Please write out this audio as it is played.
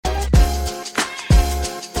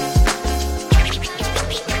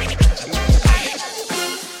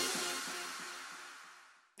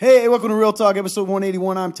Hey, welcome to Real Talk, episode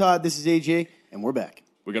 181. I'm Todd, this is AJ, and we're back.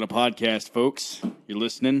 We got a podcast, folks. You're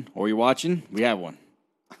listening or you're watching. We have one.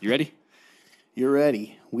 You ready? You're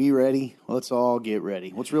ready. We ready? Let's all get ready.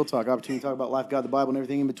 What's Real Talk? Opportunity to talk about life, God, the Bible, and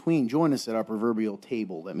everything in between. Join us at our proverbial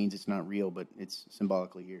table. That means it's not real, but it's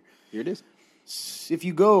symbolically here. Here it is. If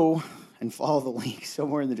you go and follow the link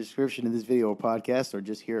somewhere in the description of this video or podcast, or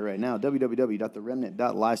just hear it right now,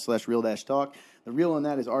 www.theremnant.live/real-talk. The real on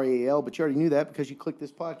that is REAL, but you already knew that because you clicked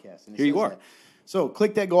this podcast. And Here you are. That. So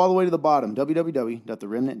click that, go all the way to the bottom,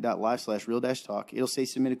 www.theremnant.live/real-talk. It'll say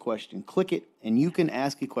submit a question. Click it, and you can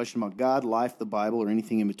ask a question about God, life, the Bible, or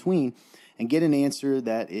anything in between, and get an answer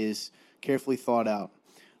that is carefully thought out.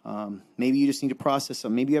 Maybe you just need to process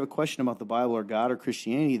something. Maybe you have a question about the Bible or God or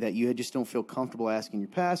Christianity that you just don't feel comfortable asking your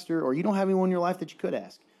pastor, or you don't have anyone in your life that you could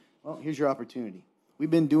ask. Well, here's your opportunity. We've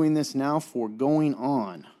been doing this now for going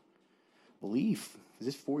on, is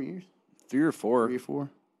this 4 years? 3 or 4. 3 or 4.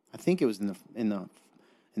 I think it was in the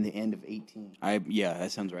end of 18. Yeah,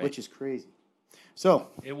 that sounds right. Which is crazy. So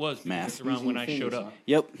it was math around when I showed up. Huh?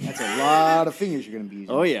 Yep. That's a lot of fingers you're going to be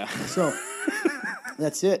using. Oh yeah. So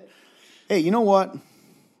that's it. Hey, you know what?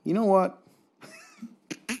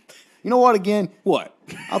 Again? What?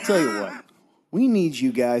 I'll tell you what. We need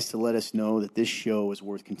you guys to let us know that this show is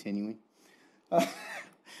worth continuing.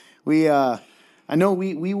 I know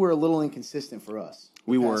we were a little inconsistent for us.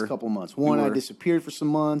 We the were. past couple months. I disappeared for some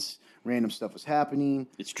months. Random stuff was happening.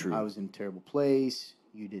 It's true. I was in a terrible place.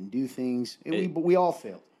 You didn't do things. But we all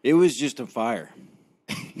failed. It was just a fire.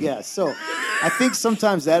 Yeah, so I think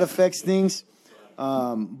sometimes that affects things.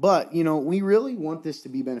 But, we really want this to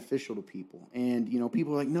be beneficial to people. And,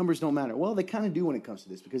 people are like, numbers don't matter. Well, they kind of do when it comes to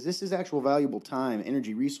this, because this is actual valuable time,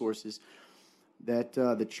 energy, resources that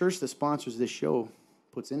the church that sponsors this show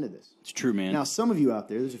puts into this. It's true, man. Now, some of you out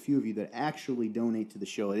there's a few of you that actually donate to the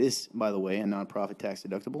show. It is, by the way, a nonprofit tax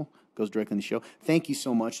deductible. Goes directly in the show. Thank you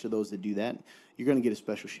so much to those that do that. You're going to get a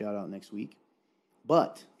special shout out next week.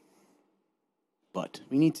 But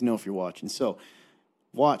we need to know if you're watching. So,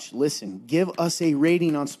 watch, listen, give us a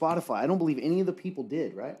rating on Spotify. I don't believe any of the people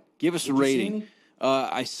did, right? Give us a rating.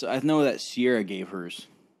 I know that Sierra gave hers.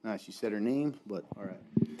 Nice, you said her name, but all right.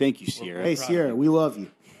 Thank you, Sierra. Hey, Sierra, we love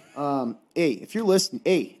you. Hey, if you're listening,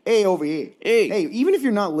 hey, over here. Hey, even if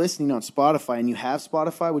you're not listening on Spotify and you have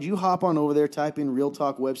Spotify, would you hop on over there, type in Real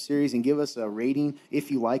Talk Web Series, and give us a rating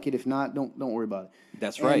if you like it? If not, don't worry about it.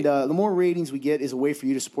 That's right. And the more ratings we get is a way for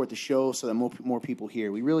you to support the show so that more people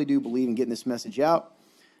hear. We really do believe in getting this message out.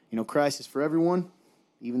 Christ is for everyone,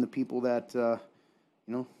 even the people that,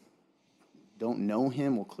 don't know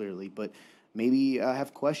him, well, clearly, but maybe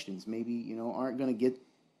have questions, maybe,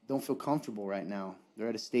 don't feel comfortable right now. They're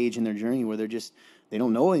at a stage in their journey where they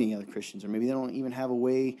don't know any other Christians, or maybe they don't even have a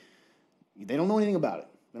way, they don't know anything about it.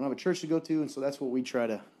 They don't have a church to go to, and so that's what we try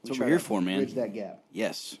to That's what we're here for, man. Bridge that gap.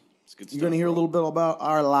 Yes. It's good stuff. You're going to hear a little bit about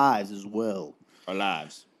our lives as well. Our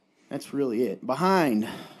lives. That's really it. Behind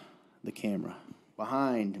the camera,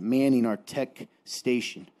 behind manning our tech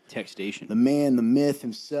station, the man, the myth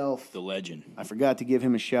himself, the legend. I forgot to give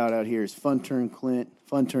him a shout out here. Is Funtern Clint.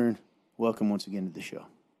 Funtern, welcome once again to the show.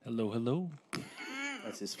 Hello.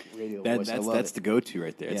 That's his radio voice. That's the go-to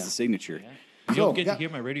right there. It's the signature. Yeah. You'll get to hear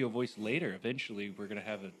my radio voice later. Eventually, we're gonna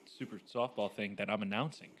have a super softball thing that I'm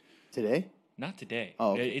announcing today. Not today.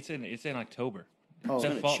 Oh, okay. It's in October. Oh,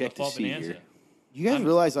 it's fall bonanza. Here. You guys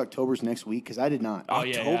realize October's next week? Because I did not. Oh,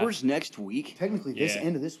 October's next week? Technically, this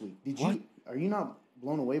end of this week. Are you not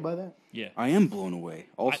blown away by that? Yeah. I am blown away.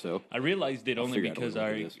 Also, I realized it only because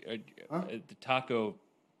the taco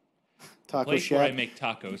place shack. where I make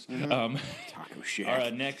tacos. Taco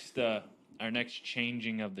Shack. Our next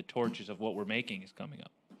changing of the torches of what we're making is coming up.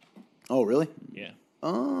 Oh, really? Yeah.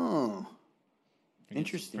 Oh, We're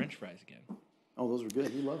interesting. French fries again. Oh, those were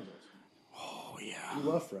good. We love those. Oh yeah. We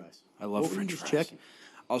love fries. I love what French were you fries. just checking?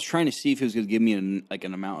 I was trying to see if it was going to give me an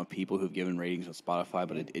amount of people who've given ratings on Spotify,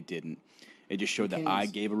 but it didn't. It just showed that I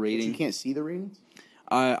gave a rating. You can't see the ratings?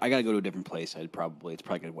 I got to go to a different place. It's probably got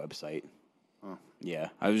a website. Oh. Yeah,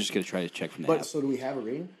 I was just going to try to check from that. But so do we have a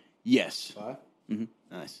rating? Yes. 5? Mm-hmm.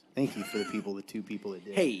 Nice. Thank you for the 2 people that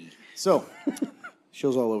did. Hey. So,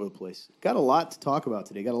 show's all over the place. Got a lot to talk about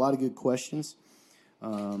today. Got a lot of good questions.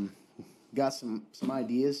 Got some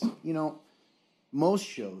ideas. Most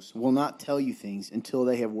shows will not tell you things until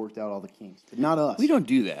they have worked out all the kinks. But not us. We don't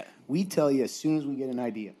do that. We tell you as soon as we get an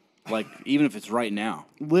idea. Like, even if it's right now.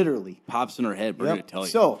 Literally. Pops in our head, we're going to tell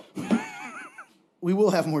you. So, we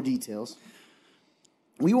will have more details.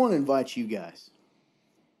 We want to invite you guys.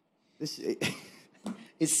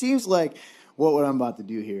 It seems like what I'm about to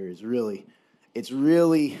do here is really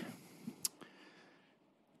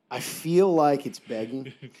I feel like it's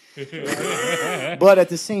begging. But at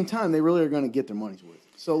the same time, they really are going to get their money's worth.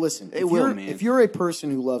 So listen, if you're a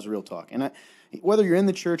person who loves Real Talk, and whether you're in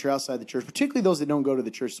the church or outside the church, particularly those that don't go to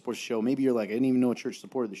the church to support the show, maybe you're like, I didn't even know a church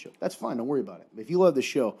supported the show. That's fine. Don't worry about it. If you love the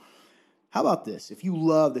show, how about this? If you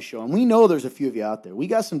love the show, and we know there's a few of you out there, we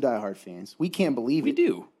got some diehard fans. We can't believe it. We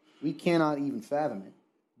do. We cannot even fathom it.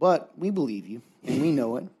 But we believe you, and we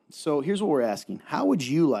know it. So here's what we're asking. How would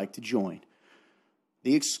you like to join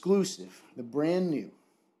the exclusive, the brand new,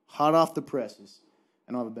 hot off the presses,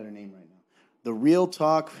 I don't have a better name right now, the Real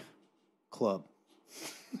Talk Club?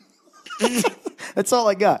 That's all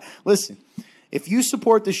I got. Listen, if you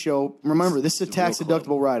support the show, remember, this is a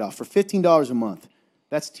tax-deductible write-off for $15 a month.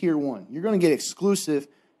 That's tier 1. You're going to get exclusive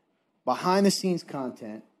behind-the-scenes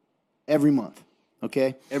content every month.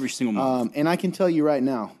 Okay? Every single month. And I can tell you right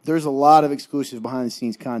now, there's a lot of exclusive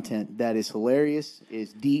behind-the-scenes content that is hilarious,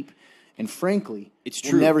 is deep, and frankly, it's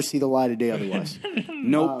will true. Never see the light of day otherwise.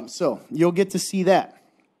 Nope. So you'll get to see that.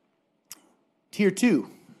 Tier 2,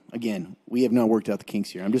 again, we have not worked out the kinks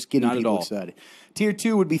here. I'm just getting people excited. Tier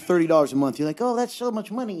 2 would be $30 a month. You're like, oh, that's so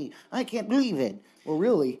much money. I can't believe it. Well,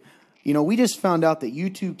 really, we just found out that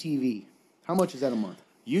YouTube TV, how much is that a month?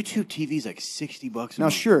 YouTube TV is like $60 a month. Now,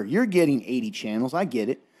 sure, you're getting 80 channels. I get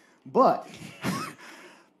it. But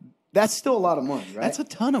that's still a lot of money, right? That's a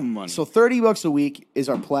ton of money. So $30 a week is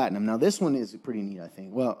our platinum. Now, this one is pretty neat, I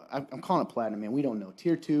think. Well, I'm calling it platinum, man. We don't know.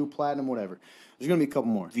 Tier 2, platinum, whatever. There's going to be a couple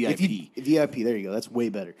more. VIP. VIP, there you go. That's way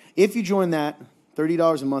better. If you join that,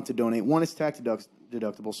 $30 a month to donate. 1, it's tax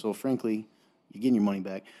deductible, so frankly, you're getting your money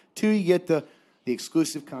back. 2, you get the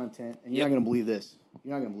exclusive content, and you're not going to believe this.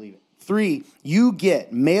 You're not going to believe it. 3, you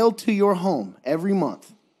get mailed to your home every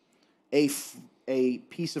month a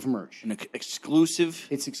piece of merch. An exclusive.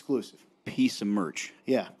 It's exclusive. Piece of merch.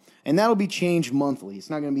 Yeah. And that'll be changed monthly. It's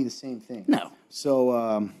not going to be the same thing. No.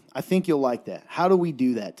 So I think you'll like that. How do we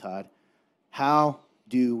do that, Todd? How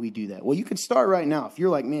do we do that? Well, you can start right now. If you're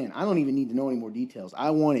like, man, I don't even need to know any more details. I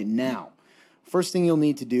want it now. First thing you'll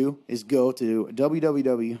need to do is go to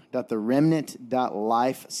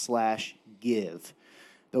www.theremnant.life/give.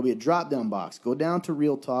 There'll be a drop-down box. Go down to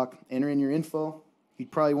Real Talk, enter in your info.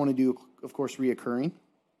 You'd probably want to do, of course, reoccurring.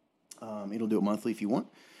 It'll do it monthly if you want.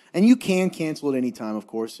 And you can cancel at any time, of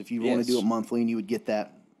course, if you want to do it monthly, and you would get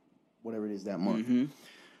that, whatever it is that month. Mm-hmm.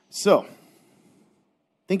 So,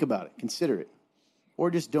 think about it. Consider it. Or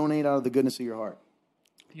just donate out of the goodness of your heart.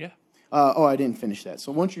 Yeah. I didn't finish that.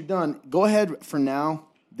 So once you're done, go ahead for now,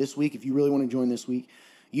 this week, if you really want to join this week,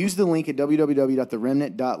 use the link at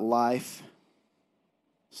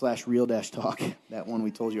www.theremnant.life/real-talk, that one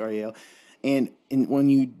we told you, REL. And when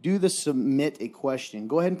you do the submit a question,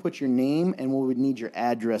 go ahead and put your name, and we would need your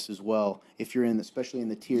address as well, if you're especially in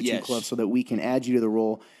the Tier 2 club, so that we can add you to the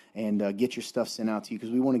roll and get your stuff sent out to you,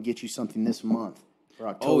 because we want to get you something this month for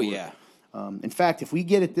October. Oh, yeah. In fact, if we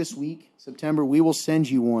get it this week, September, we will send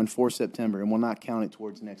you one for September, and we'll not count it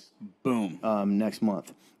towards next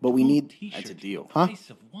month. But we need that's a deal. Price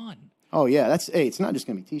of one. Oh yeah, it's not just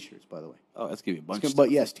going to be T-shirts, by the way. Oh, that's going to be a bunch. But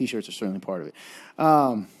yes, T-shirts are certainly part of it.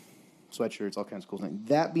 Sweatshirts, all kinds of cool things.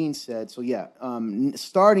 That being said, so yeah,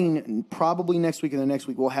 starting probably next week and the next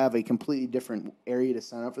week, we'll have a completely different area to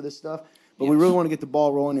sign up for this stuff. But we really want to get the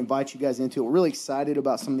ball rolling, invite you guys into it. We're really excited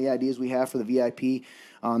about some of the ideas we have for the VIP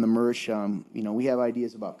on the merch. We have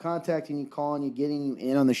ideas about contacting you, calling you, getting you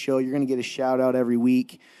in on the show. You're going to get a shout-out every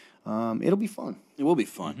week. It'll be fun. It will be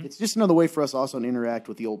fun. Mm-hmm. It's just another way for us also to interact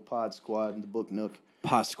with the old Pod Squad and the Book Nook.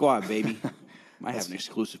 Pod Squad, baby. Might have an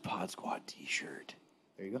exclusive Pod Squad T-shirt.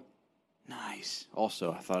 There you go. Nice.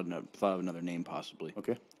 Also, I thought of another name possibly.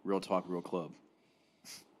 Okay. Real Talk, Real Club.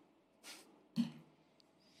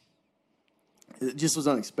 It just was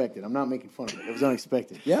unexpected. I'm not making fun of it. It was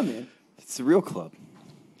unexpected. Yeah, man. It's the real club.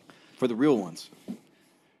 For the real ones.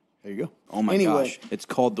 There you go. Oh, my gosh. It's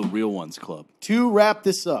called the Real Ones Club. To wrap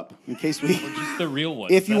this up, in case we... Just the real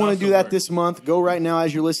one. If you want to do that this month, go right now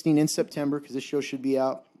as you're listening in September, because this show should be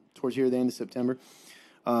out towards here at the end of September.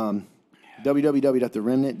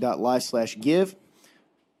 www.theremnant.life/give.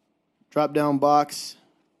 Drop-down box.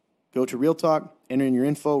 Go to Real Talk. Enter in your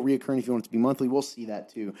info, reoccurring if you want it to be monthly. We'll see that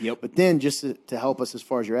too. Yep. But then just to help us as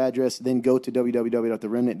far as your address, then go to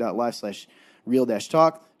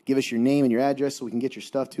www.theremnant.life/real-talk. Give us your name and your address so we can get your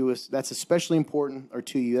stuff to us. That's especially important, or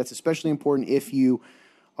to you. That's especially important if you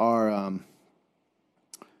are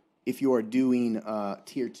doing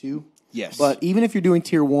Tier 2. Yes. But even if you're doing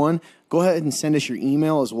Tier 1, go ahead and send us your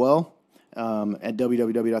email as well at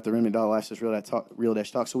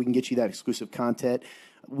www.theremnant.life/real-talk so we can get you that exclusive content.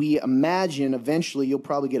 We imagine eventually you'll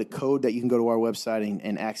probably get a code that you can go to our website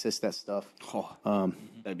and access that stuff. Oh,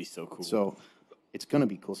 that'd be so cool. So It's going to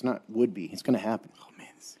be cool. It's not would be. It's going to happen, Oh man,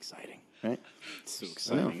 this is exciting. right? It's so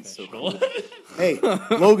exciting. It's so cool. Hey,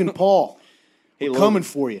 Logan Paul, Hey, we're Logan. coming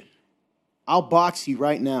for you. I'll box you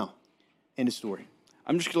right now. End of story.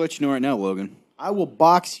 I'm just gonna let you know right now, Logan. I will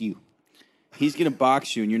box you. He's gonna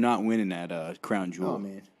box you, and you're not winning that crown jewel. Oh,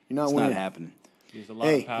 man. You're not It's winning. not happening. He has a lot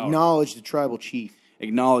Hey, of power. acknowledge the tribal chief.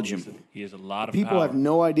 Acknowledge him. He has a lot of People power. have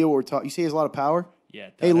no idea what we're talking. You say he has a lot of power? Yeah.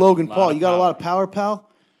 Dad Hey, has Logan a lot Paul, of you got a power. lot of power, pal?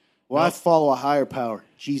 Well, I Nope. follow a higher power.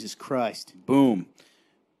 Jesus Christ. Boom.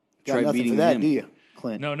 Got Try nothing beating for that, him. do you,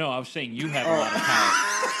 Clint? No, I was saying you have a lot of power.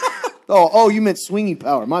 Oh, you meant swinging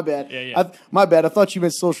power. My bad. Yeah. My bad. I thought you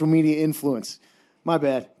meant social media influence. My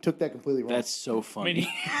bad. Took that completely wrong. That's so I funny. mean,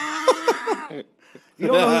 If you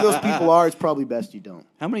don't know who those people are, it's probably best you don't.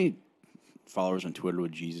 How many followers on Twitter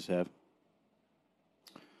would Jesus have?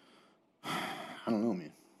 I don't know,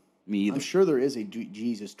 man. Me either. I'm sure there is a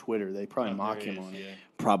Jesus Twitter. They probably oh, mock there him is, on it. yeah.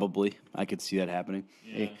 Probably. I could see that happening.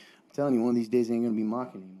 Yeah. Hey, I'm telling you, one of these days they ain't going to be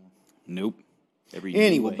mocking anymore. Nope. Every Anyway,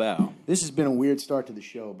 knee will bow. this has been a weird start to the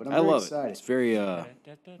show, but I'm I very love excited. it. It's very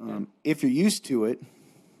If you're used to it,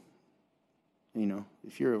 you know,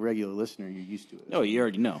 if you're a regular listener, you're used to it. Oh, you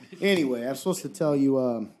already know. Anyway, I'm supposed to tell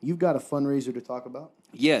you, you've got a fundraiser to talk about.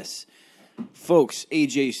 Yes. Folks,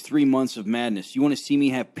 AJ's 3 months of madness. You want to see me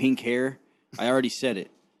have pink hair? I already said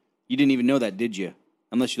it. You didn't even know that, did you?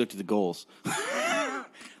 Unless you looked at the goals.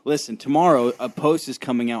 Listen, tomorrow a post is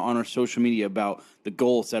coming out on our social media about the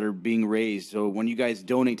goals that are being raised. So when you guys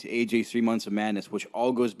donate to AJ's 3 months of madness, which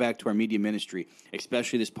all goes back to our media ministry,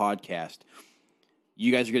 especially this podcast,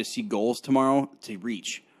 you guys are going to see goals tomorrow to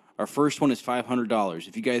reach. Our first one is $500.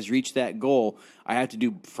 If you guys reach that goal, I have to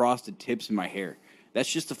do frosted tips in my hair.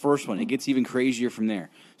 That's just the first one. It gets even crazier from there.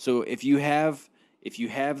 So if you have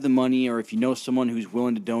the money, or if you know someone who's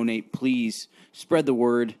willing to donate, please spread the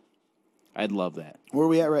word. I'd love that. Where are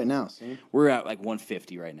we at right now, Sam? We're at like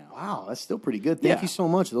 150 right now. Wow, that's still pretty good. Thank Yeah. you so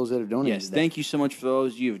much to those that have donated. Yes, that. thank you so much for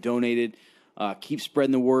those you have donated. Keep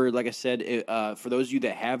spreading the word. Like I said, for those of you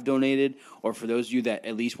that have donated, or for those of you that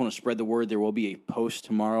at least want to spread the word, there will be a post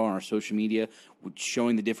tomorrow on our social media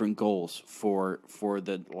showing the different goals for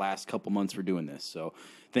the last couple months we're doing this. So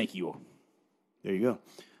thank you. There you go.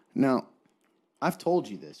 Now, I've told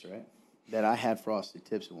you this, right? That I had frosted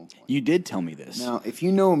tips at one point. You did tell me this. Now, if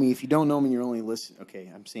you know me, if you don't know me, you're only listening. Okay,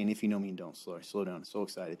 I'm saying if you know me and don't. Slow down. I'm so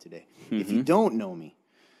excited today. If you don't know me,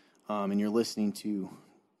 and you're listening to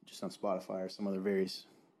just on Spotify or some other various,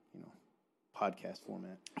 podcast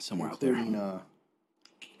format, Somewhere out there. including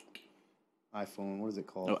iPhone. What is it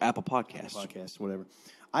called? Oh, Apple Podcasts. Podcast, whatever.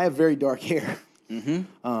 I have very dark hair.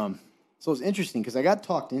 So it's interesting because I got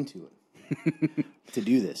talked into it to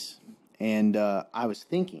do this, and I was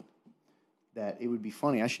thinking that it would be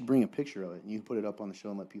funny. I should bring a picture of it, and you can put it up on the show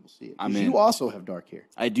and let people see it. 'Cause I'm in. you also have dark hair.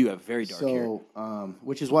 I do have very dark hair. So,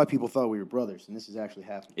 which is why people thought we were brothers, and this is actually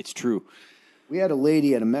happening. It's true We had a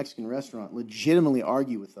lady at a Mexican restaurant legitimately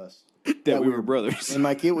argue with us that we were brothers. and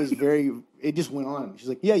like it just went on. She's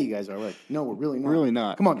like, "Yeah, you guys are right. No, we're really not. Really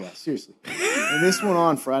not. Come on, guys, seriously." And this went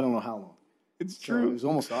on for I don't know how long. It's So it was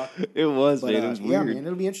almost awkward. It was, But, man. It was yeah, weird. man,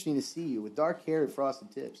 it'll be interesting to see you with dark hair and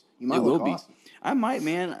frosted tips. You might It will look be. awesome. I might,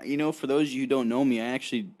 man. For those of you who don't know me, I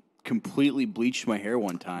actually completely bleached my hair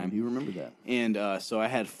one Do time. you remember that? And so I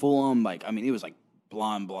had full on, it was like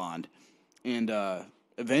blonde. And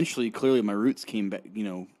eventually, clearly, my roots came back,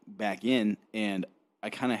 back in. And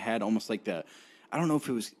I kind of had almost like I don't know if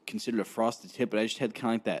it was considered a frosted tip, but I just had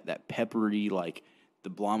kind of like that peppery, like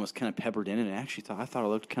the blonde was kind of peppered in. And I thought it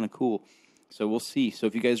looked kind of cool. So we'll see. So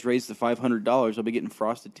if you guys raise the $500, I'll be getting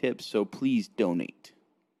frosted tips. So please donate.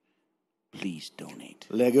 Please donate.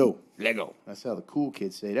 Lego. Lego. That's how the cool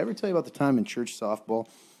kids say it. Ever tell you about the time in church softball?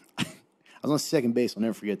 I was on second base. I'll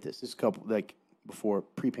never forget this. This is a couple, before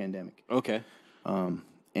pre-pandemic. Okay.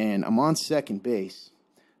 And I'm on second base,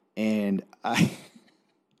 and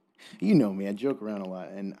you know me, I joke around a lot,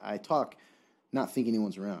 and I talk not thinking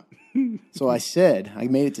anyone's around. So I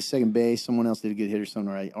made it to second base, someone else did a good hit or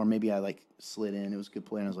something, or maybe I slid in, it was a good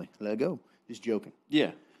play, and I was like, let go, just joking.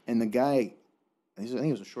 Yeah. And the guy, I think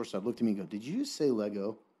it was a shortstop, looked at me and go, did you just say let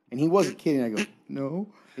go? And he wasn't kidding. I go, no.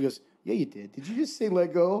 He goes, yeah, you did. Did you just say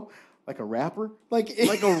let go? Like a rapper? Like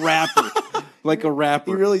a rapper. Like a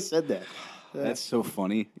rapper. He really said that. That's so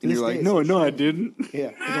funny. To And this you're day, like, it's no, so I true. didn't.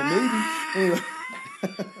 Yeah. I go,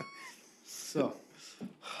 maybe. Anyway. So,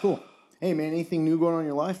 cool. Hey, man, anything new going on in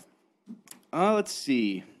your life? Let's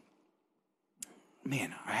see.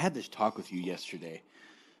 Man, I had this talk with you yesterday.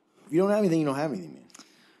 If you don't have anything, you don't have anything, man.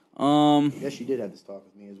 Yes, you did have this talk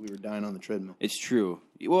with me as we were dying on the treadmill. It's true.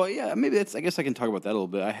 Well, yeah, maybe I guess I can talk about that a little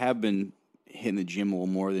bit. I have been hitting the gym a little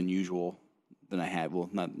more than usual than I had. Well,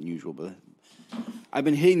 not usual, but I've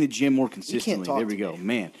been hitting the gym more consistently. talk There we today. go,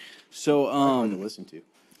 man. So Hard to listen to.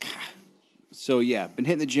 So yeah, been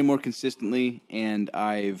hitting the gym more consistently, and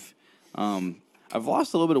I've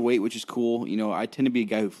lost a little bit of weight, which is cool. You know, I tend to be a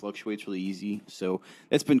guy who fluctuates really easy, so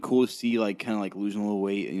that's been cool to see. Like kind of like losing a little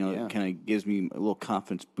weight. You know, Yeah. it kind of gives me a little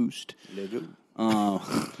confidence boost. Lego.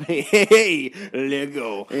 Hey,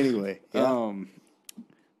 Lego. Anyway, yeah.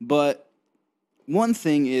 But one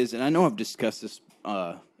thing is, and I know I've discussed this.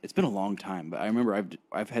 It's been a long time, but I remember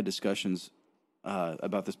I've had discussions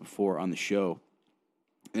about this before on the show.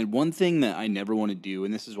 And one thing that I never want to do,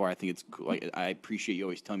 and this is why I think it's cool, like I appreciate you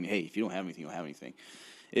always telling me, hey, if you don't have anything, you don't have anything,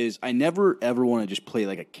 is I never ever want to just play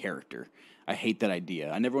like a character. I hate that idea.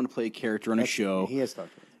 I never want to play a character on a show. He has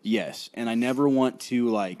talked about this. Yes, and I never want to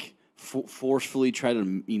like forcefully try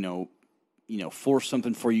to force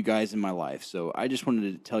something for you guys in my life. So I just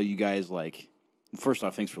wanted to tell you guys, like, first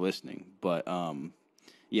off, thanks for listening. But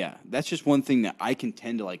yeah, that's just one thing that I can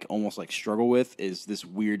tend to like almost like struggle with is this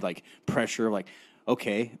weird like pressure of like,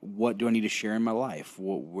 okay, what do I need to share in my life?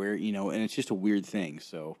 Where and it's just a weird thing.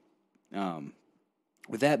 So,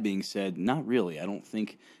 with that being said, not really. I don't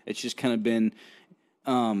think it's just kind of been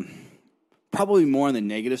probably more on the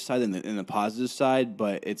negative side than the positive side,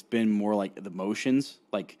 but it's been more like the motions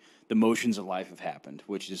of life have happened,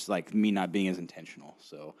 which is like me not being as intentional.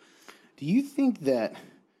 So, Do you think that?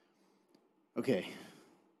 Okay,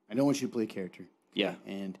 I don't want you to play a character. yeah.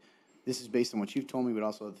 And this is based on what you've told me, but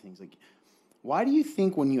also other things. Like, why do you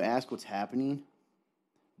think when you ask what's happening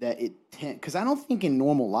that because I don't think in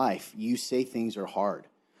normal life you say things are hard.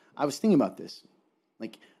 I was thinking about this.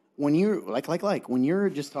 Like, when you're when you're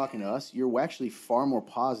just talking to us, you're actually far more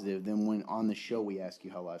positive than when on the show we ask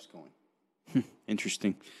you how life's going.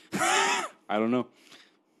 Interesting. I don't know.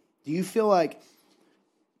 Do you feel like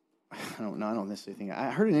I don't necessarily think.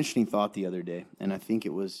 I heard an interesting thought the other day, and I think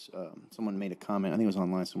it was someone made a comment. I think it was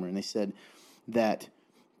online somewhere, and they said that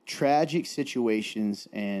tragic situations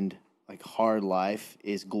and like hard life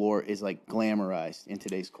is like glamorized in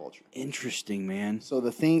today's culture. Interesting, man. So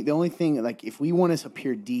the only thing, like, if we want to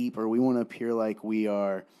appear deep or we want to appear like we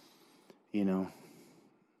are, I don't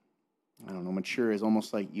know, mature, is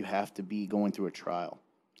almost like you have to be going through a trial.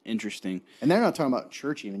 Interesting. And they're not talking about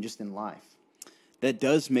church, even just in life. That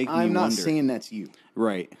does make me I'm not wonder. saying that's you.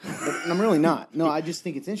 Right. But I'm really not. No, I just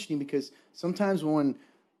think it's interesting because sometimes when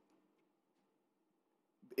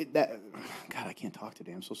God, I can't talk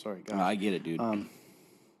today. I'm so sorry. God. I get it, dude.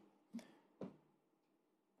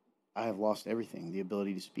 I have lost everything, the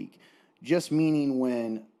ability to speak. Just meaning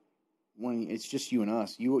when it's just you and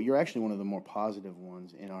us, you're actually one of the more positive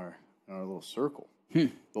ones in our little circle. But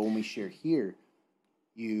when we share here,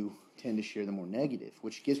 you tend to share the more negative,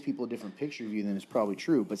 which gives people a different picture of you than is probably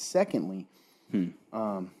true. But secondly, you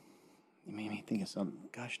made me think of something.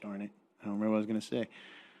 Gosh darn it. I don't remember what I was going to say.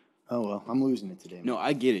 Oh, well, I'm losing it today. No,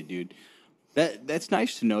 I get it, dude. That's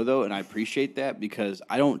nice to know, though, and I appreciate that because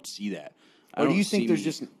I don't see that. Or do you think there's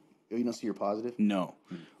just... You don't see you're positive? No.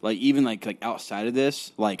 Like, even, like outside of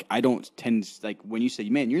this, like, I don't tend to... Like, when you say,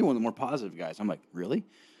 man, you're one of the more positive guys, I'm like, really?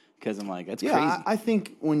 Because I'm like, that's crazy. I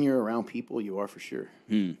think when you're around people, you are for sure.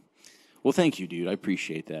 Well, thank you, dude. I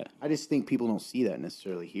appreciate that. I just think people don't see that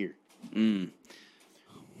necessarily here.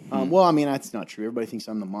 Well, I mean, that's not true. Everybody thinks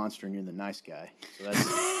I'm the monster and you're the nice guy.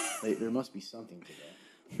 So there must be something to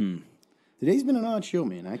that. Today's been an odd show,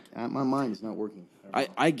 man. My mind is not working.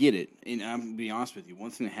 I get it. And I'm going to be honest with you.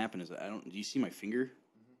 One thing that happened is that do you see my finger?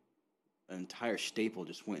 An entire staple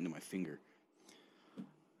just went into my finger.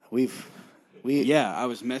 Yeah, I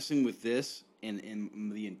was messing with this,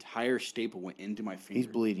 and the entire staple went into my finger. He's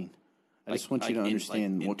bleeding. I just want you to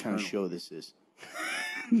understand what kind of show this is.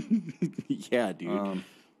 Yeah, dude.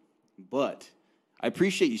 But I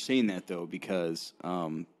appreciate you saying that, though, because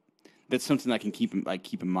that's something I can keep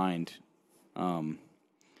in mind.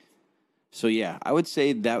 So yeah, I would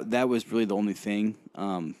say that was really the only thing.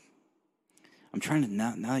 I'm trying to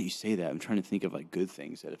now that you say that, I'm trying to think of like good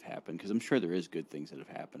things that have happened because I'm sure there is good things that have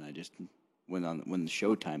happened. I just when the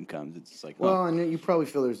show time comes, it's just like well, and you probably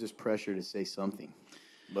feel there's this pressure to say something,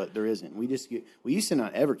 but there isn't. We used to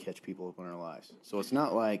not ever catch people up in our lives, so it's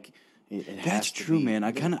not like it has that's to true, be. man.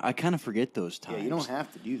 I kind of forget those times. Yeah, you don't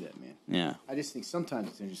have to do that, man. Yeah, I just think sometimes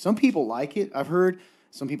it's interesting. Some people like it. I've heard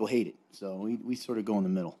some people hate it, so we sort of go in the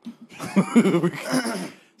middle.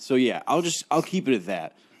 So yeah, I'll keep it at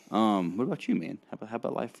that. What about you, man? How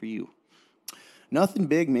about life for you? Nothing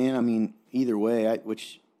big, man. I mean, either way,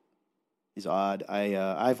 which is odd.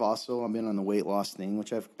 I've been on the weight loss thing,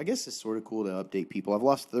 which I guess is sort of cool to update people. I've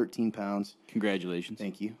lost 13 pounds. Congratulations.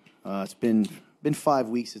 Thank you. It's been 5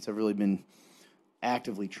 weeks since I've really been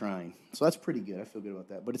actively trying, so that's pretty good. I feel good about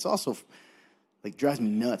that. But it's also like drives me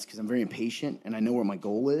nuts because I'm very impatient and I know where my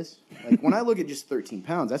goal is. Like when I look at just 13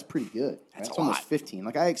 pounds, that's pretty good. That's a almost lot. 15.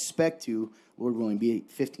 Like I expect to, Lord willing, be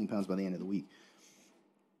 15 pounds by the end of the week.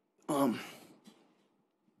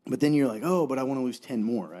 But then you're like, oh, but I want to lose 10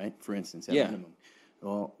 more, right? For instance, at minimum.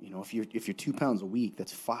 Well, you know, if you're 2 pounds a week,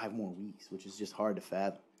 that's 5 more weeks, which is just hard to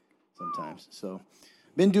fathom sometimes. So,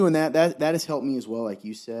 been doing that. That has helped me as well, like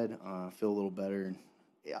you said. I feel a little better, and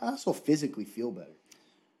I also physically feel better.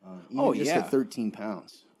 Even at 13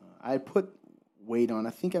 pounds. I put weight on. I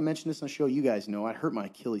think I mentioned this on the show. You guys know I hurt my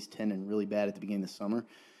Achilles tendon really bad at the beginning of the summer,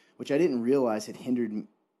 which I didn't realize had hindered me.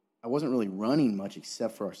 I wasn't really running much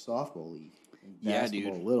except for our softball league.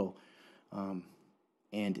 Basketball a little.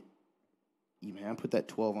 And I put that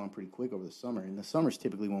 12 on pretty quick over the summer. And the summer's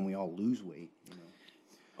typically when we all lose weight. You know?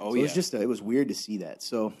 Oh, so yeah. it was just it was weird to see that.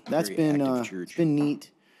 So that's been it's been neat.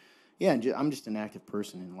 Yeah, and I'm just an active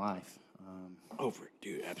person in life. Over it,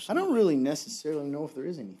 dude. Absolutely. I don't really necessarily know if there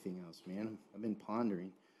is anything else, man. I've been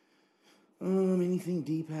pondering. Anything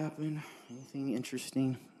deep happen? Anything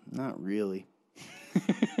interesting? Not really.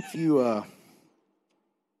 If you, I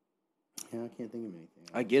can't think of anything.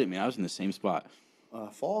 I get it, man. I was in the same spot.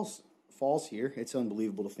 Fall's here. It's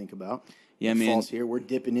unbelievable to think about. Yeah, man. Fall's here. We're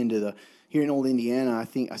dipping into here in Old Indiana. I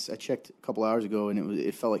think I checked a couple hours ago, and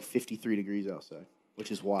it felt like 53 degrees outside, which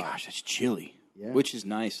is wild. Gosh, that's chilly. Yeah. Which is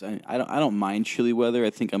nice. I don't mind chilly weather. I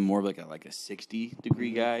think I'm more of like a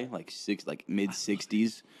 60-degree guy, like mid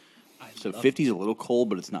 60s. So 50's a little cold,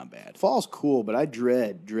 but it's not bad. Fall's cool, but I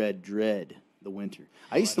dread the winter.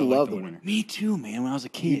 I used to love the winter. Me too, man. When I was a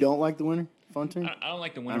kid. You don't like the winter, Fun Turn? I don't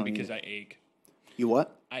like the winter because I ache. You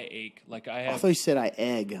what? I ache. Like I I have. thought you said I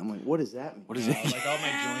egg. I'm like, what does that mean? What is it? Like all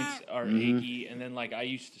my joints are achy, and then like I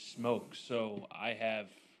used to smoke, so I have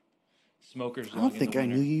smokers. I don't think I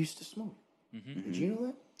knew you used to smoke. Did you know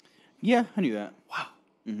that? Yeah, I knew that. Wow.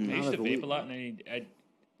 I used to believe vape a lot, and I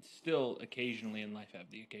still occasionally in life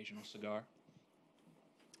have the occasional cigar.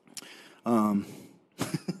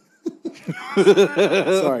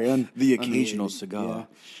 Sorry, The occasional unrelated. cigar. Yeah.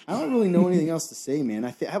 I don't really know anything else to say, man.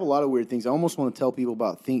 I have a lot of weird things. I almost want to tell people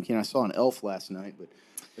about thinking. I saw an elf last night, but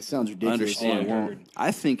it sounds ridiculous. Understand. So I won't.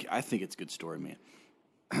 I think it's a good story, man.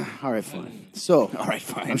 All right, fine. So, All right,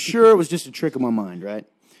 fine. I'm sure it was just a trick of my mind, right?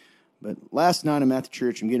 But last night I'm at the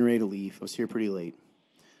church. I'm getting ready to leave. I was here pretty late.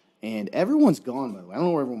 And everyone's gone, by the way. I don't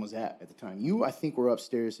know where everyone was at the time. You, I think, were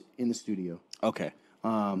upstairs in the studio. Okay.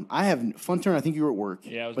 I have Fun Turn. I think you were at work.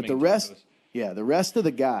 Yeah, I was but the making rest, tacos. the rest of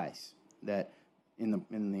the guys that in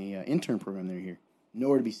the intern program, they're here,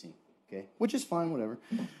 nowhere to be seen. Okay, which is fine, whatever.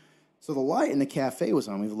 So the light in the cafe was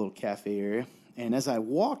on. We have a little cafe area, and as I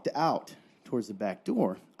walked out towards the back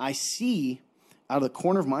door, I see out of the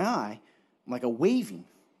corner of my eye like a waving.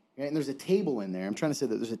 Okay? And there's a table in there. I'm trying to say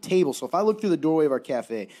that there's a table. So if I look through the doorway of our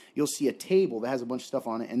cafe, you'll see a table that has a bunch of stuff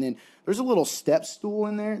on it. And then there's a little step stool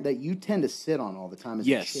in there that you tend to sit on all the time as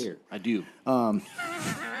a chair. I do.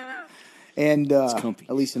 And comfy.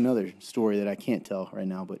 at least another story that I can't tell right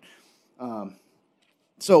now. But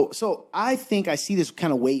so I think I see this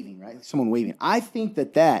kind of waving, right? Someone waving. I think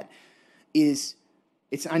that is...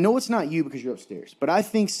 I know it's not you because you're upstairs, but I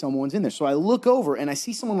think someone's in there. So I look over and I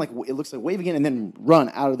see someone it looks like wave again and then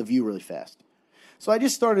run out of the view really fast. So I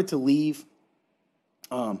just started to leave.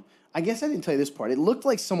 I guess I didn't tell you this part. It looked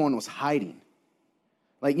like someone was hiding.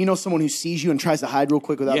 Like, someone who sees you and tries to hide real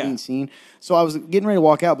quick without being seen. So I was getting ready to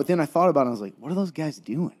walk out, but then I thought about it. I was like, what are those guys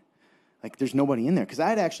doing? Like, there's nobody in there. Because I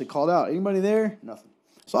had actually called out, anybody there? Nothing.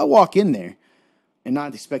 So I walk in there and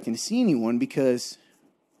not expecting to see anyone because...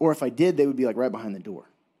 Or if I did, they would be like right behind the door.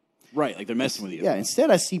 Right, like they're messing with you. Yeah, instead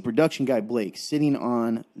I see production guy Blake sitting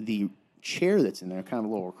on the chair that's in there, kind of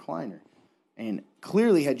a little recliner, and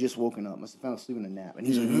clearly had just woken up, must have found asleep in a nap. And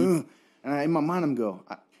he's like, ugh. And in my mind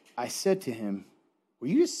I said to him, were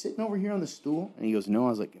you just sitting over here on the stool? And he goes, no. I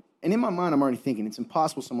was like, and in my mind I'm already thinking, it's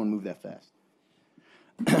impossible someone moved that fast.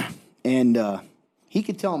 And he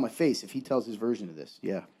could tell on my face if he tells his version of this.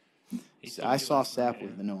 Yeah. I saw Sap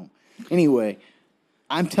with the gnome. Anyway...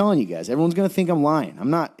 I'm telling you guys, everyone's going to think I'm lying. I'm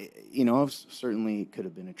not, certainly it could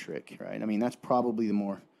have been a trick, right? I mean, that's probably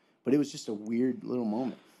but it was just a weird little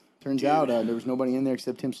moment. Turns out there was nobody in there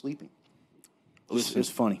except him sleeping. It was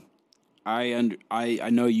funny. I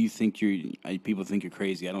know you think people think you're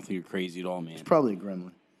crazy. I don't think you're crazy at all, man. It's probably a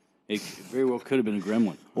gremlin. It very well could have been a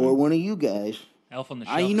gremlin. Or one of you guys. Elf on the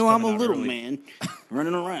Shelf. I'm is a coming out little early. man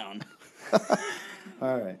running around.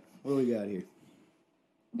 All right. What do we got here?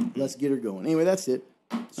 Let's get her going. Anyway, that's it.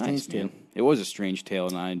 Strange tale. It was a strange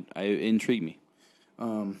tale, and it intrigued me.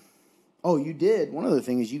 Oh, you did. One other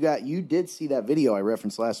thing is you did see that video I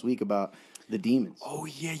referenced last week about the demons. Oh,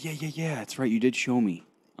 yeah. That's right. You did show me.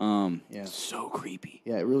 Yeah. So creepy.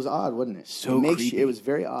 Yeah, it was odd, wasn't it? So creepy. It was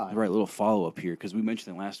very odd. Right, little follow up here because we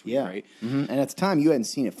mentioned it last week, Yeah. right? And at the time, you hadn't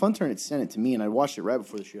seen it. Fun Turn had sent it to me, and I watched it right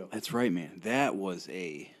before the show. That's right, man. That was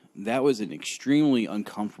an extremely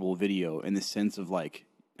uncomfortable video in the sense of like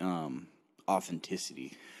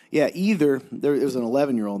authenticity. Yeah, either there was an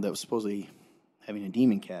 11-year-old that was supposedly having a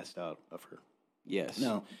demon cast out of her. Yes.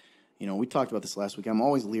 Now, we talked about this last week. I'm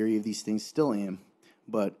always leery of these things, still am,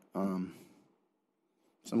 but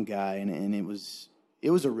some guy, and it was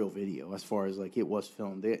a real video as far as like it was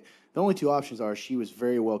filmed. The only two options are she was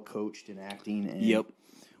very well coached in acting, and Yep.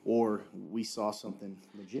 or we saw something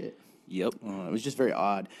legit. Yep. It was just very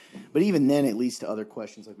odd, but even then, it leads to other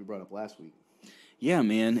questions like we brought up last week. Yeah,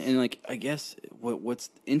 man. And like I guess what's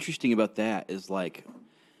interesting about that is like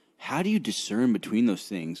how do you discern between those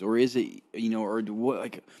things? Or is it or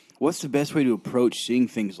what's the best way to approach seeing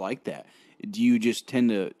things like that? Do you just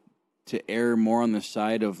tend to err more on the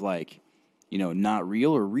side of like, not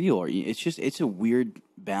real or real? Or it's a weird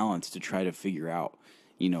balance to try to figure out,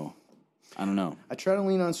 I don't know. I try to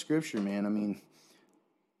lean on scripture, man. I mean,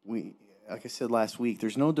 like I said last week,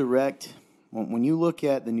 there's no direct. When you look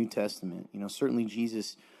at the New Testament, certainly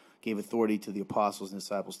Jesus gave authority to the apostles and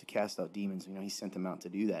disciples to cast out demons. He sent them out to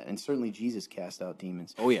do that, and certainly Jesus cast out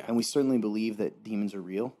demons. Oh yeah, and we certainly believe that demons are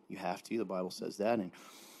real. You have to. The Bible says that, and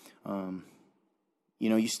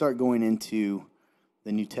you start going into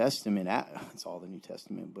the New Testament. It's all the New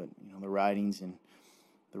Testament, but the writings and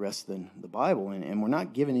the rest of the Bible, and we're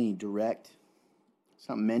not given any direct. It's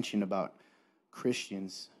not mentioned about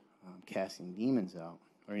Christians casting demons out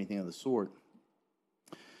or anything of the sort.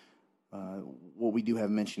 What we do have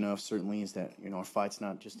mention of certainly is that our fight's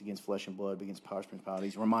not just against flesh and blood, but against powers,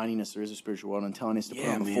 principalities, reminding us there is a spiritual world and telling us to put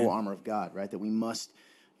on the full armor of God, right? That we must,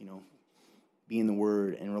 be in the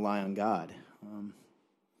Word and rely on God.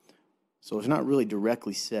 So it's not really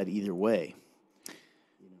directly said either way.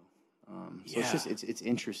 So it's just it's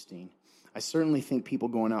interesting. I certainly think people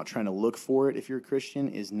going out trying to look for it if you're a Christian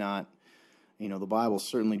is not. The Bible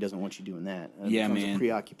certainly doesn't want you doing that. It becomes a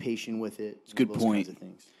preoccupation with it. It's a good those point. Kinds of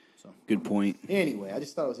things. So. Good point. Anyway, I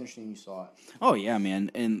just thought it was interesting you saw it. Oh yeah,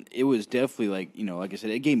 man, and it was definitely like like I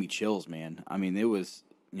said, it gave me chills, man. I mean, it was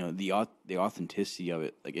the authenticity of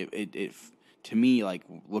it. Like it to me, like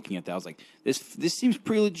looking at that, I was like, this seems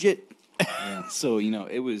pretty legit. Yeah. So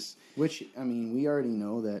it was. Which we already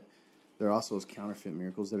know that there also is counterfeit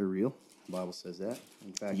miracles that are real. The Bible says that.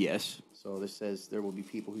 In fact, yes. So this says there will be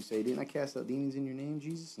people who say, "Didn't I cast out demons in your name,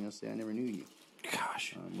 Jesus?" Say, "I never knew you."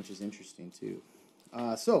 Gosh. Which is interesting too.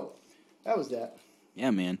 So that was that.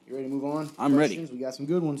 Yeah, man. You ready to move on? I'm ready. We got some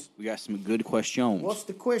good ones. We got some good questions. What's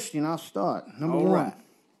the question? I'll start. Number All one. right.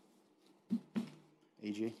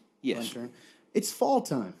 AJ? Yes. My turn. It's fall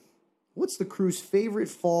time. What's the crew's favorite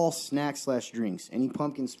fall snack/drinks? Any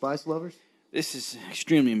pumpkin spice lovers? This is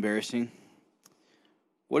extremely embarrassing.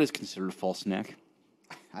 What is considered a fall snack?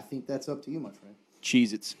 I think that's up to you, my friend.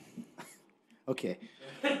 Cheez-Its. Okay.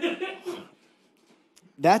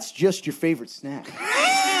 That's just your favorite snack.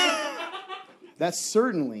 That's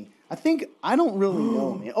certainly. I don't really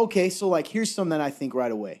know, man. Okay, so here's some that I think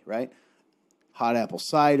right away, right? Hot apple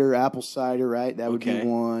cider, right? That would be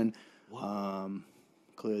one.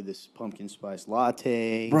 Clearly this pumpkin spice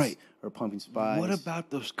latte. Right. Or pumpkin spice. What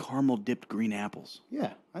about those caramel dipped green apples?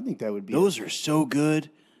 Yeah, I think that would be. Those are so good.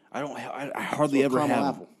 I hardly ever have caramel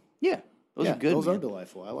them. apple. Yeah, those are good. Those man. are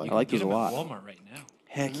delightful. I like I like Get those a them lot. at Walmart right now.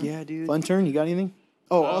 Heck yeah, dude. Fun turn, you got anything?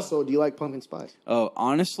 Oh, also, do you like pumpkin spice? Oh,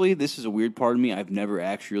 honestly, this is a weird part of me. I've never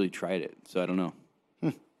actually really tried it, so I don't know.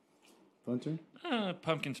 Fun turn?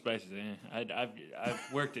 Pumpkin spice.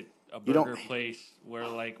 I've worked at a You don't- burger place where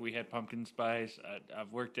we had pumpkin spice.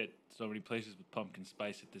 I've worked at so many places with pumpkin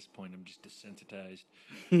spice at this point. I'm just desensitized.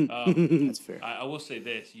 That's fair. I will say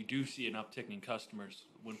this: you do see an uptick in customers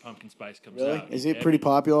when pumpkin spice comes Really? out. Is it pretty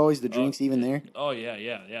popular always? The drinks even there? Oh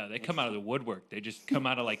yeah. They come out of the woodwork. They just come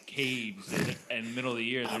out of caves and middle of the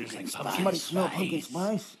year. They're just like pumpkin Somebody smell pumpkin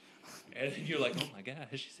spice? And then you're like, oh my gosh,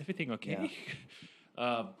 is everything okay?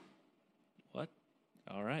 What?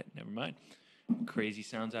 All right, never mind. Crazy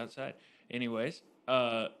sounds outside. Anyways,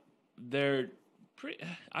 they're pretty.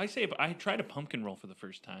 I tried a pumpkin roll for the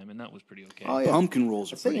first time, and that was pretty okay. Oh, yeah. Pumpkin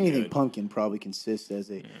rolls are I'd say pretty anything good. pumpkin probably consists as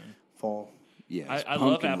a fall. Yes, I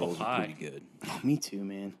love pumpkin apple rolls pie. Are pretty good. Oh, me too,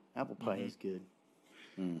 man. Apple pie is good.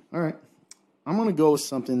 All right. I'm going to go with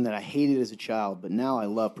something that I hated as a child, but now I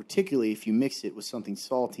love, particularly if you mix it with something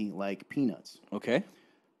salty like peanuts. Okay.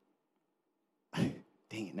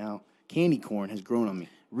 Dang it, now candy corn has grown on me.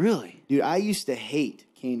 Really? Dude, I used to hate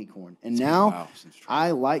candy corn, and been a now while since tried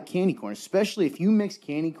I like candy corn, especially if you mix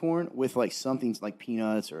candy corn with something like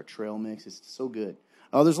peanuts or a trail mix. It's so good.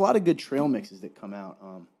 Oh, there's a lot of good trail mixes that come out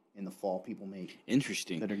in the fall. People make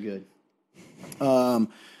Interesting. that are good.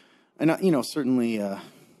 And certainly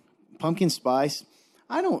pumpkin spice.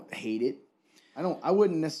 I don't hate it. I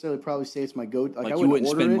wouldn't necessarily probably say it's my go. Like I you wouldn't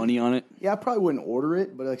order spend it. money on it? Yeah, I probably wouldn't order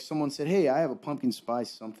it, but like someone said, "Hey, I have a pumpkin spice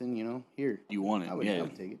something, here." You want it. I would yeah.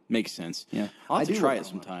 take it. Makes sense. Yeah. I'll have I to do try like it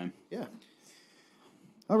sometime. Yeah.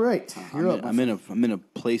 All right, you're up. I'm in a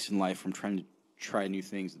place in life where I'm trying to try new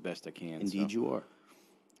things the best I can. Indeed, you are.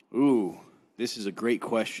 Ooh, this is a great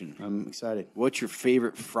question. I'm excited. What's your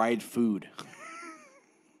favorite fried food?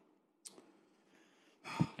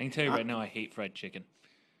 I can tell you right now, I hate fried chicken.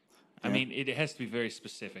 I mean, it has to be very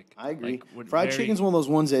specific. I agree. Like, with Fried very- chicken's one of those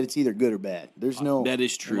ones that it's either good or bad. There's no. That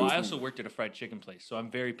is true. Well, I also worked at a fried chicken place, so I'm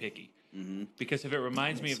very picky. Mm-hmm. Because if it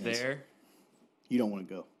reminds me of sense. there, You don't want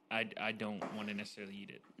to go. I don't want to necessarily eat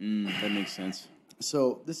it. That makes sense.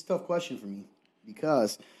 So this is a tough question for me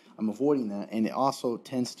because I'm avoiding that, and it also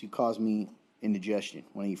tends to cause me indigestion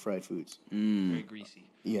when I eat fried foods. Very greasy.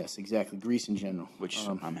 Yes, exactly. Grease in general. Which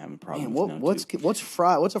I'm having problems Man, with now what's too. what's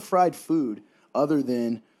a fried food other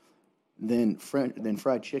than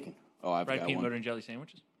fried chicken? Oh, I've Fried got peanut one. butter and jelly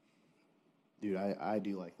sandwiches. Dude, I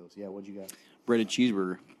do like those. Yeah, what'd you got? Breaded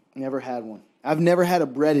cheeseburger. Never had one. I've never had a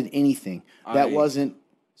breaded anything that wasn't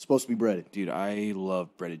supposed to be breaded. Dude, I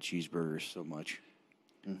love breaded cheeseburgers so much.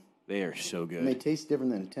 They are so good. And they taste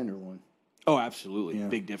different than a tenderloin. Oh, absolutely. Yeah.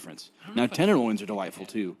 Big difference. Now, tenderloins are delightful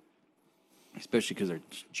too, especially because they're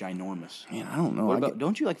ginormous. Man, I don't know. What about,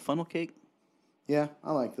 don't you like funnel cake? Yeah,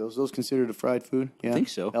 I like those. Those considered a fried food? Yeah, think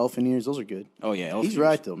so. Elephant ears, those are good. Oh, yeah. He's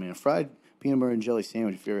right though, man. Fried peanut butter and jelly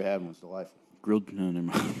sandwich, if you ever had one, is delightful. Grilled, no, never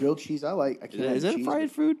mind. Grilled cheese, I like. I can't have Is that a cheese, fried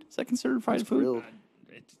but food? Is that considered fried it's food? grilled.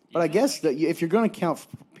 It's, But I yeah, guess that if you're going to count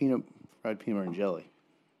fried peanut butter and jelly,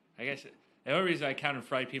 I guess the only reason I counted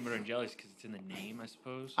fried peanut butter and jelly is because it's in the name, I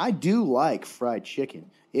suppose. I do like fried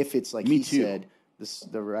chicken if it's like Me he too. said,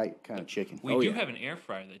 the right kind of chicken. We do have an air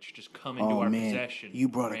fryer that should just come into Oh our man, possession. you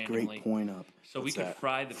brought randomly. a great point up. So we What's could that?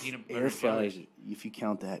 fry the peanut butter Air and jelly. fryers, if you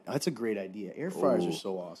count that, that's a great idea. Air fryers are Oh.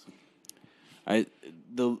 so awesome.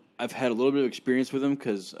 I've had a little bit of experience with them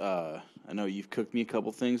because I know you've cooked me a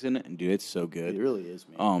couple things in it, and dude, it's so good. It really is,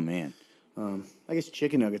 man. Oh man, I guess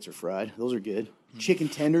chicken nuggets are fried. Those are good. Chicken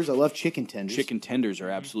tenders, I love chicken tenders. chicken tenders are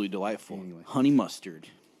absolutely delightful. Anyway. Honey mustard.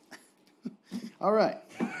 All right.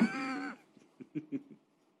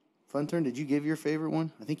 Fun turn. Did you give your favorite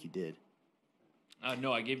one? I think you did.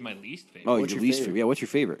 No, I gave my least favorite. Oh, What's your your least favorite? favorite? Yeah, what's your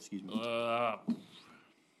favorite? Excuse me.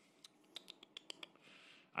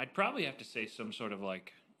 I'd probably have to say some sort of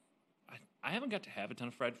like. I haven't got to have a ton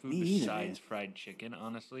of fried food Me either, besides man. fried chicken,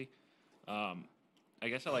 honestly. I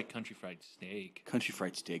guess I like country fried steak. Country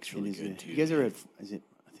fried steak's It really is good good. too. You guys ever had? Is it?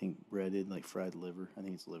 I think breaded like fried liver. I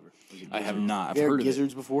think it's liver. Is it I have gizzards? not. I've You ever heard had of it.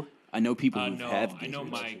 gizzards before. I know people who No, have. I know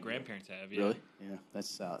gizzards. my grandparents have. Yeah. Really? Yeah,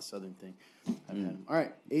 that's a southern thing. I've had 'em. All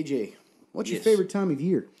right, AJ, what's your Yes. favorite time of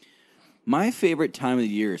year? My favorite time of the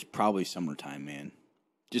year is probably summertime, man.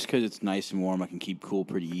 Just because it's nice and warm, I can keep cool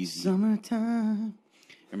pretty easy. Summertime.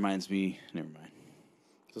 Reminds me. Never mind.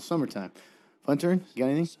 So summertime. Fun turn. You got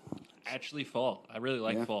anything? Actually, fall. I really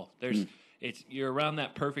like Yeah? fall. There's you're around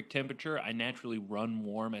that perfect temperature. I naturally run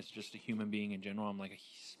warm as just a human being in general. I'm like a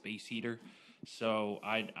space heater, so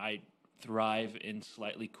I thrive in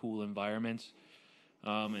slightly cool environments.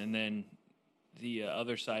 And then the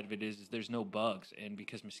other side of it is there's no bugs, and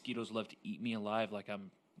because mosquitoes love to eat me alive like I'm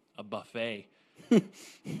a buffet,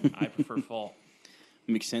 I prefer fall.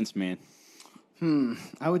 Makes sense, man.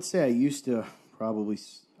 I would say I used to probably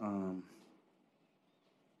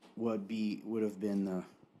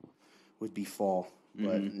would be fall,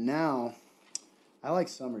 but now I like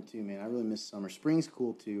summer too, man. I really miss summer. Spring's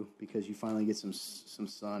cool too because you finally get some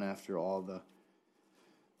sun after all the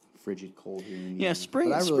frigid cold here. In the Yeah, evening. spring-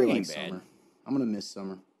 But I really spring like ain't bad. summer. I'm gonna miss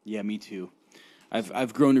summer. Yeah, me too.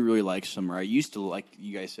 I've grown to really like summer. I used to like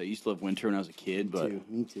you guys said. I used to love winter when I was a kid, but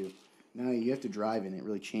Me too. Now you have to drive in it.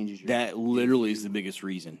 Really changes your. that literally is the biggest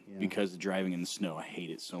reason Yeah. because the driving in the snow. I hate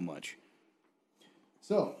it so much.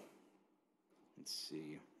 So Let's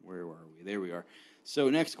see. Where are we? There we are. So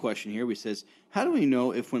next question here. We says, how do we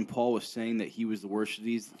know if when Paul was saying that he was the worst of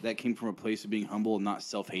these, that came from a place of being humble and not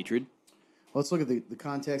self-hatred? let's look at the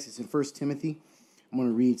context. It's in 1 Timothy. I'm going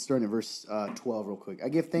to read starting at verse 12 real quick. I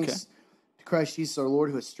give thanks to Christ Jesus our Lord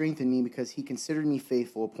who has strengthened me because he considered me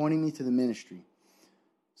faithful, appointing me to the ministry.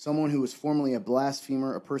 Someone who was formerly a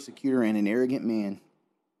blasphemer, a persecutor, and an arrogant man.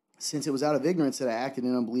 Since it was out of ignorance that I acted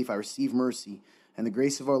in unbelief, I received mercy, and the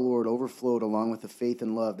grace of our Lord overflowed along with the faith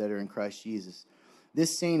and love that are in Christ Jesus.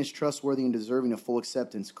 This saying is trustworthy and deserving of full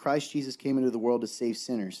acceptance. Christ Jesus came into the world to save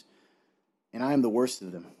sinners, and I am the worst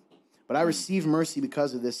of them. But I received mercy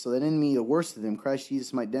because of this, so that in me, the worst of them, Christ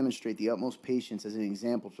Jesus might demonstrate the utmost patience as an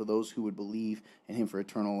example for those who would believe in him for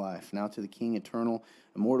eternal life. Now to the King, eternal,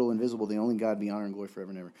 immortal, invisible, the only God, be honor and glory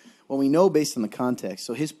forever and ever. Well, we know based on the context.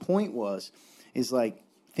 So his point is like,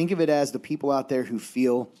 think of it as the people out there who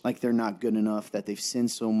feel like they're not good enough, that they've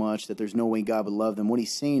sinned so much, that there's no way God would love them. What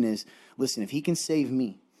he's saying is, listen, if he can save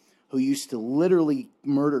me, who used to literally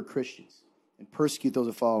murder Christians and persecute those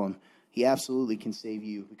who follow him, he absolutely can save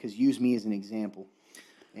you, because use me as an example.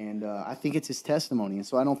 And I think it's his testimony. And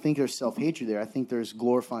so I don't think there's self-hatred there. I think there's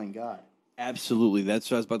glorifying God. Absolutely.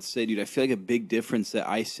 That's what I was about to say, dude. I feel like a big difference that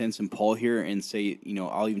I sense in Paul here, and say,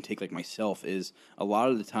 I'll even take like myself, is a lot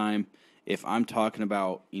of the time, if I'm talking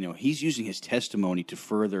about, he's using his testimony to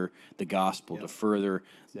further the gospel, to further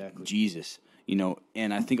Jesus,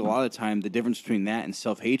 and I think a lot of the time the difference between that and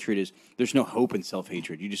self-hatred is there's no hope in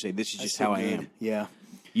self-hatred. You just say, this is just how I am. Yeah.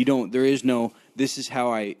 There is no, this is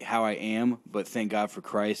how I am, but thank God for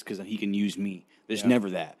Christ because he can use me. There's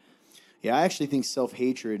never that. Yeah, I actually think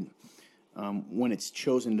self-hatred, when it's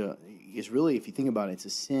chosen to, is really, if you think about it, it's a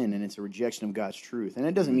sin and it's a rejection of God's truth. And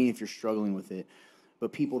it doesn't mean if you're struggling with it,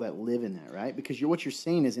 but people that live in that, right? Because what you're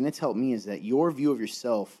saying is, and it's helped me, is that your view of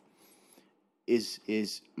yourself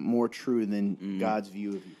is more true than God's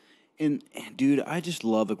view of you. And dude, I just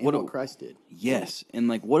love what Christ did. Yes, and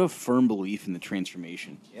like what a firm belief in the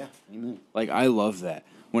transformation. Yeah, amen. Like I love that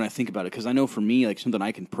when I think about it, because I know for me, like something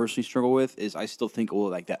I can personally struggle with is I still think,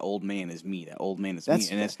 like that old man is me, me, and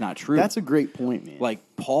that's not true. That's a great point, man. Like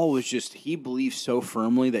Paul he believes so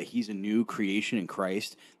firmly that he's a new creation in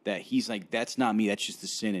Christ that he's like, that's not me, that's just the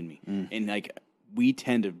sin in me, and like we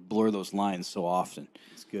tend to blur those lines so often.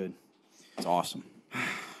 It's good. It's awesome.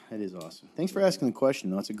 That is awesome. Thanks for asking the question,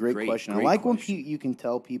 though. It's a great question. I like when you can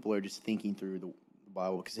tell people are just thinking through the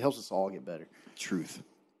Bible, because it helps us all get better. Truth.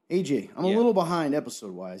 AJ, I'm a little behind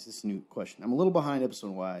episode-wise. This is a new question. I'm a little behind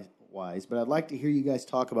episode-wise, but I'd like to hear you guys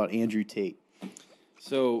talk about Andrew Tate.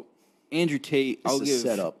 So, Andrew Tate, I'll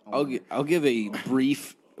give a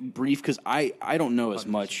brief, because I don't know as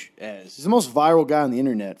much as... He's the most viral guy on the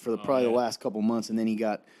internet for probably the last couple months, and then he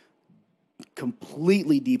got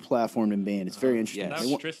completely deplatformed and banned. It's very interesting. That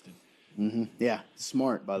was Tristan. Mm-hmm. Yeah,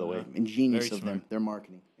 smart, by the way. Ingenious of them. Their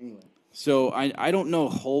marketing. Anyway. So I don't know a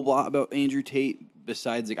whole lot about Andrew Tate,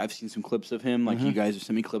 besides like I've seen some clips of him. Like you guys have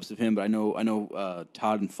sent me clips of him, but I know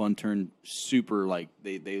Todd and Funtern super, like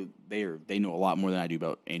they know a lot more than I do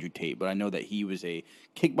about Andrew Tate. But I know that he was a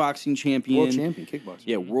kickboxing champion. World champion kickboxer.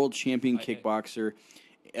 Yeah, world champion kickboxer.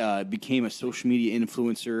 Became a social media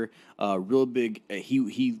influencer, real big.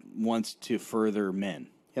 He wants to further men.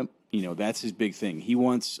 Yep. That's his big thing. He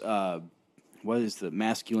wants, what is the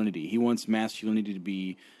masculinity? He wants masculinity to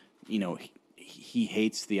be, he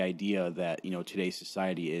hates the idea that, today's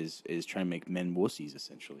society is trying to make men wussies,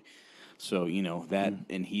 essentially. So, that,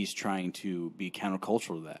 and he's trying to be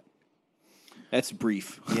countercultural to that. That's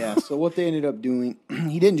brief. Yeah, so what they ended up doing,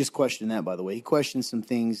 he didn't just question that, by the way. He questioned some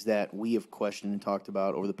things that we have questioned and talked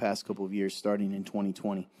about over the past couple of years, starting in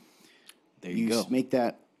 2020. There you go.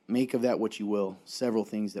 Make of that what you will. Several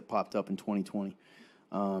things that popped up in 2020.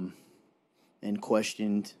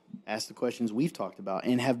 And asked the questions we've talked about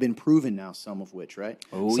and have been proven now, some of which, right?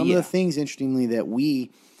 Some of the things, interestingly, that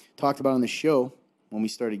we talked about on the show when we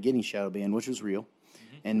started getting shadow banned, which was real,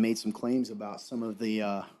 and made some claims about some of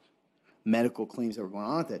the... medical claims that were going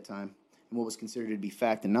on at that time, and what was considered to be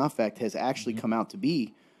fact and not fact has actually come out to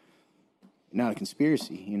be not a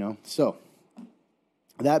conspiracy, So,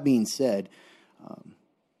 that being said,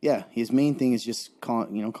 his main thing is just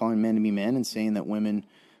calling men to be men and saying that women.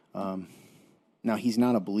 Now he's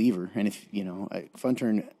not a believer, and if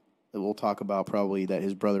Funtern, we'll talk about probably that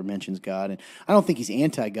his brother mentions God, and I don't think he's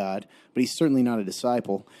anti-God, but he's certainly not a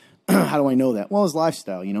disciple. How do I know that? Well, his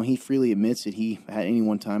lifestyle. He freely admits that he at any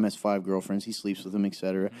one time has 5 girlfriends. He sleeps with them,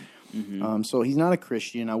 etc. So he's not a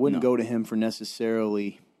Christian. I wouldn't go to him for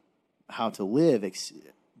necessarily how to live.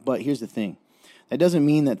 But here's the thing. That doesn't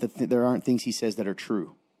mean that there aren't things he says that are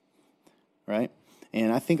true, right?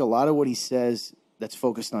 And I think a lot of what he says that's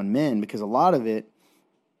focused on men, because a lot of the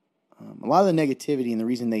negativity and the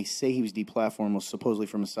reason they say he was deplatformed was supposedly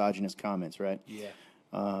for misogynist comments, right? Yeah.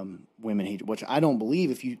 Women hate, which I don't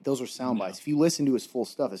believe. Those are sound bites. If you listen to his full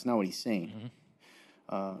stuff, that's not what he's saying.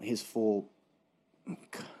 His full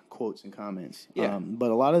quotes and comments. Yeah.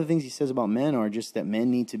 But a lot of the things he says about men are just that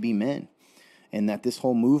men need to be men, and that this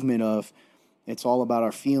whole movement of it's all about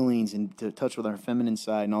our feelings and to touch with our feminine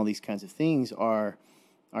side and all these kinds of things are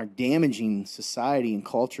damaging society and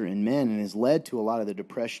culture in men, and has led to a lot of the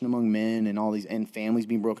depression among men and all these, and families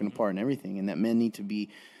being broken apart and everything. And that men need to be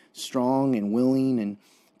strong and willing and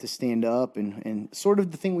to stand up and sort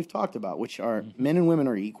of the thing we've talked about, which are men and women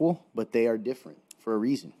are equal, but they are different for a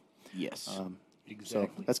reason. Yes. So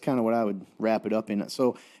Exactly. that's kind of what I would wrap it up in.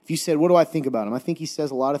 So if you said, what do I think about him? I think he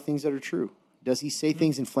says a lot of things that are true. Does he say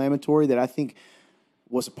things inflammatory that I think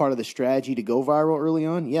was a part of the strategy to go viral early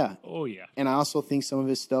on? Yeah. Oh yeah. And I also think some of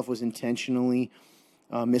his stuff was intentionally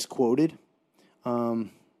misquoted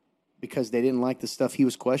because they didn't like the stuff he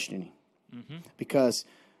was questioning. Because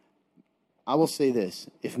I will say this,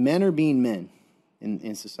 if men are being men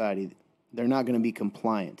in society, they're not going to be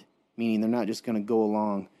compliant, meaning they're not just going to go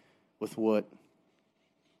along with what,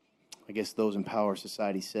 I guess, those in power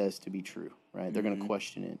society says to be true, right? They're going to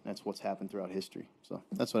question it. That's what's happened throughout history. So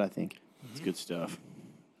that's what I think. It's good stuff.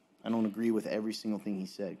 I don't agree with every single thing he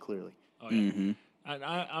said, clearly. Oh yeah.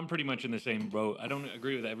 I'm pretty much in the same boat. I don't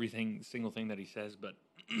agree with single thing that he says, but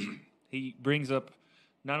he brings up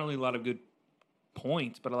not only a lot of good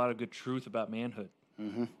points, but a lot of good truth about manhood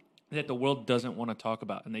that the world doesn't want to talk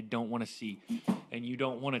about and they don't want to see. And you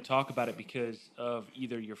don't want to talk about it because of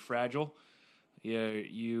either you're fragile,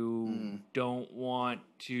 you don't want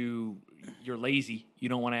to, you're lazy, you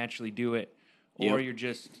don't want to actually do it, or you're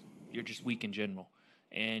just weak in general.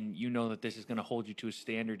 And you know that this is going to hold you to a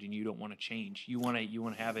standard, and you don't want to change. You want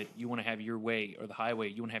to have it. You want to have your way or the highway.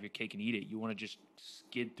 You want to have your cake and eat it. You want to just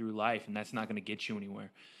skid through life, and that's not going to get you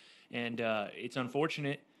anywhere. And it's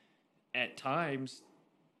unfortunate at times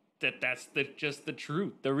that's just the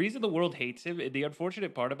truth. The reason the world hates him, the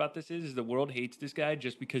unfortunate part about this is the world hates this guy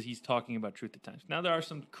just because he's talking about truth at times. Now, there are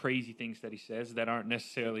some crazy things that he says that aren't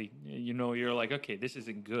necessarily, you're like, okay, this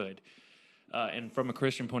isn't good. And from a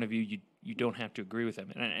Christian point of view, you don't have to agree with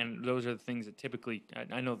him. And those are the things that typically,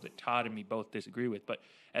 I know that Todd and me both disagree with. But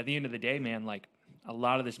at the end of the day, man, like a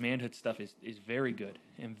lot of this manhood stuff is very good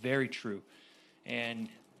and very true. And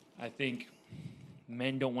I think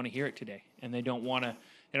men don't want to hear it today. And they don't want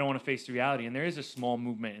to face the reality. And there is a small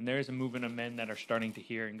movement. And there is a movement of men that are starting to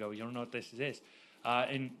hear and go, you don't know what this is.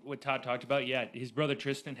 And what Todd talked about, his brother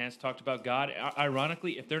Tristan has talked about God.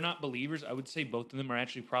 Ironically, if they're not believers, I would say both of them are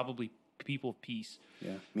actually probably people of peace.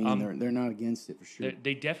 Yeah, meaning they're not against it for sure.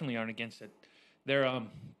 They definitely aren't against it.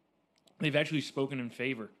 They've actually spoken in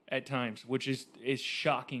favor at times, which is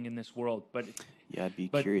shocking in this world. But yeah, I'd be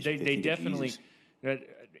curious. They definitely,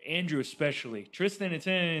 Andrew especially, Tristan,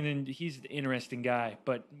 and he's an interesting guy.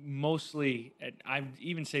 But mostly, I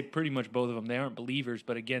even say pretty much both of them, they aren't believers.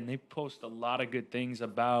 But again, they post a lot of good things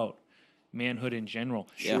about manhood in general,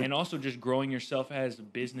 and also just growing yourself as a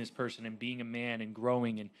business person and being a man and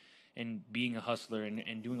growing and being a hustler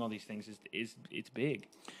and doing all these things it's big.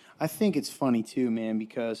 I think it's funny too, man,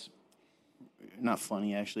 because not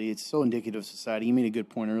funny actually. It's so indicative of society. You made a good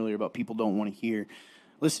point earlier about people don't want to hear.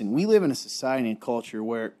 Listen, we live in a society and culture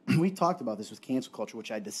where we talked about this with cancel culture,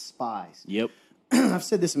 which I despise. Yep. I've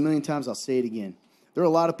said this a million times. I'll say it again. There are a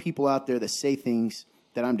lot of people out there that say things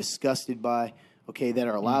that I'm disgusted by, okay, that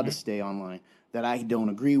are allowed to stay online, that I don't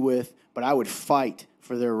agree with, but I would fight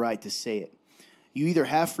for their right to say it. You either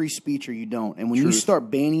have free speech or you don't. And when you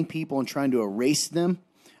start banning people and trying to erase them,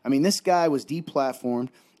 I mean, this guy was deplatformed.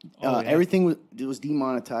 Everything was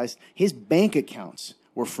demonetized. His bank accounts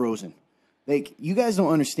were frozen. Like, you guys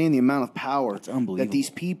don't understand the amount of power that these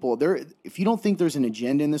people, if you don't think there's an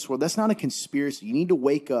agenda in this world, that's not a conspiracy. You need to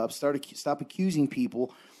wake up, stop accusing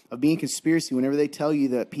people of being conspiracy whenever they tell you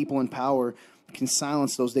that people in power can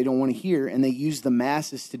silence those they don't want to hear, and they use the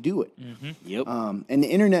masses to do it. Yep. And the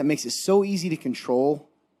internet makes it so easy to control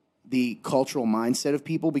the cultural mindset of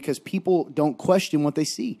people because people don't question what they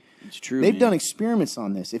see. It's true. They've done experiments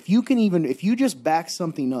on this. If you just back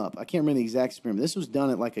something up, I can't remember the exact experiment. This was done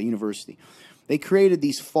at like a university. They created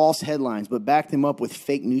these false headlines, but backed them up with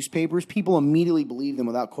fake newspapers. People immediately believed them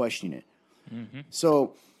without questioning it.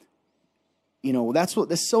 So,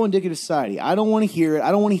 that's so indicative of society. I don't want to hear it.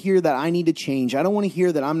 I don't want to hear that I need to change. I don't want to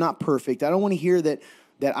hear that I'm not perfect. I don't want to hear that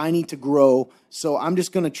I need to grow. So I'm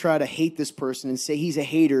just going to try to hate this person and say he's a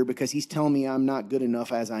hater because he's telling me I'm not good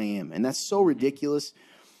enough as I am. And that's so ridiculous.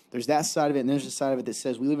 There's that side of it, and there's the side of it that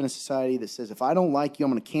says we live in a society that says if I don't like you,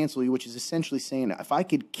 I'm going to cancel you, which is essentially saying if I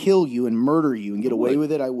could kill you and murder you and get away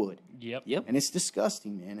with it, I would. Yep. And it's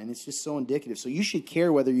disgusting, man, and it's just so indicative. So you should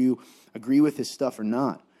care whether you agree with his stuff or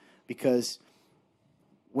not, because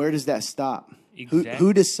where does that stop? Exactly.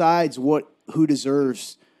 Who decides who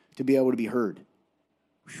deserves to be able to be heard?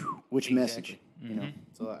 Which message?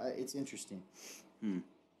 So it's interesting.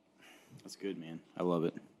 That's good, man. I love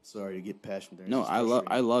it. Sorry to get passionate there. No,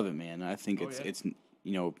 I love it, man. I think it's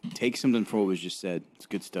take something from what was just said. It's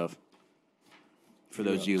good stuff for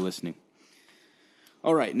those of you listening.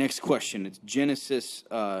 All right, next question. It's Genesis,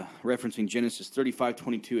 referencing Genesis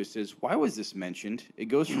 35:22. It says, "Why was this mentioned? It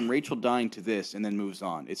goes from Rachel dying to this, and then moves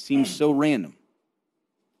on. It seems so random."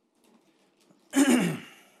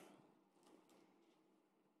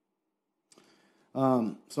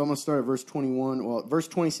 So I'm going to start at verse 21. Well, verse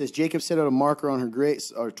 20 says, Jacob set out a marker on her grave,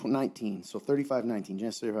 or 19, so 35:19,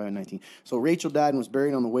 Genesis 35:19. So Rachel died and was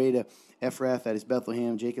buried on the way to Ephrath at his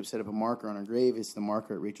Bethlehem. Jacob set up a marker on her grave. It's the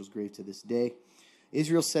marker at Rachel's grave to this day.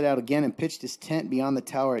 Israel set out again and pitched his tent beyond the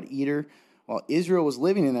tower at Eder. While Israel was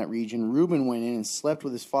living in that region, Reuben went in and slept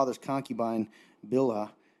with his father's concubine,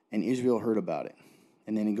 Bilhah, and Israel heard about it.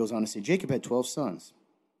 And then he goes on to say, Jacob had 12 sons.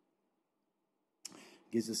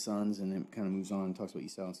 Gives his sons, and then kind of moves on and talks about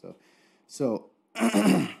Esau and stuff. So,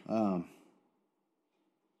 a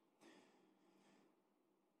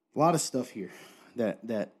lot of stuff here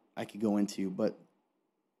that I could go into, but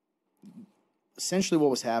essentially what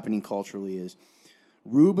was happening culturally is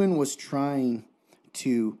Reuben was trying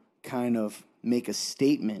to kind of make a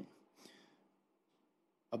statement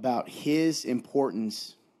about his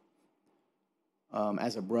importance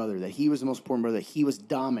as a brother, that he was the most important brother, that he was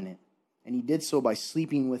dominant. And he did so by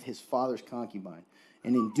sleeping with his father's concubine.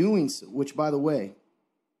 And in doing so, which, by the way,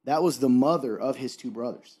 that was the mother of his two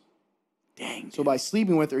brothers. Dang. So by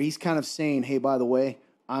sleeping with her, he's kind of saying, hey, by the way,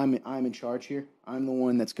 I'm in charge here. I'm the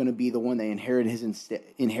one that's going to be the one that inherit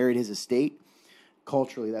his estate.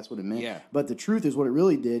 Culturally, that's what it meant. Yeah. But the truth is what it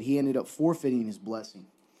really did, he ended up forfeiting his blessing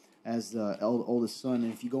as the oldest son.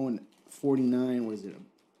 And if you go in 49, what is it?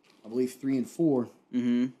 I believe 3 and 4.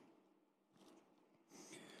 Mm-hmm.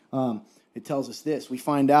 It tells us this. We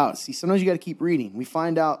find out. See, sometimes you got to keep reading. We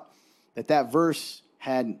find out that verse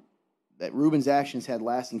that Reuben's actions had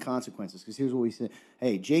lasting consequences. Because here's what we said.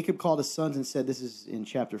 Hey, Jacob called his sons and said, this is in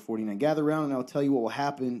chapter 49, gather around and I'll tell you what will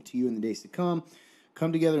happen to you in the days to come.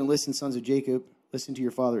 Come together and listen, sons of Jacob. Listen to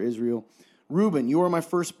your father Israel. Reuben, you are my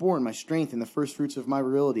firstborn, my strength, and the first fruits of my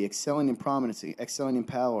virility, excelling in prominence, excelling in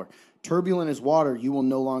power. Turbulent as water, you will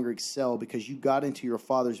no longer excel because you got into your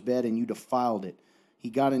father's bed and you defiled it. He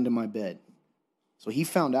got into my bed. So he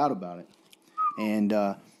found out about it. And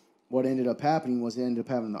what ended up happening was it ended up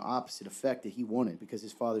having the opposite effect that he wanted because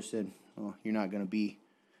his father said, oh, you're not going to be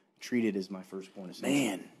treated as my firstborn.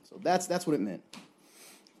 Man. So that's what it meant.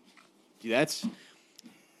 Dude, that's...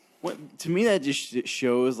 to me, that just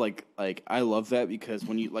shows, like I love that because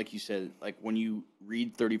when you, like you said, like when you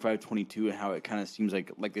read 35:22 and how it kind of seems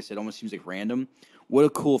like they said, almost seems like random. What a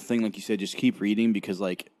cool thing, like you said, just keep reading because,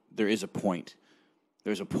 like, there is a point.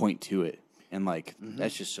 There's a point to it. And, like,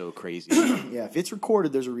 that's just so crazy. Yeah, if it's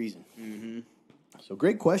recorded, there's a reason. Mm-hmm. So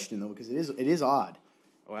great question, though, because it is odd.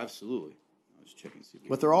 Oh, absolutely. I was checking to see if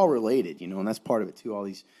But they're all related, and that's part of it, too, all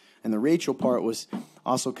these. And the Rachel part was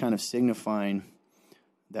also kind of signifying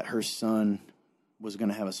that her son was going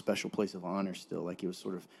to have a special place of honor still, like it was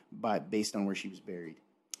sort of based on where she was buried.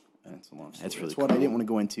 That's a long story. That's really That's what cool. I didn't want to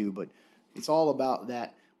go into, but it's all about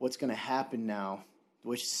that, what's going to happen now,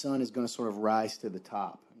 which son is going to sort of rise to the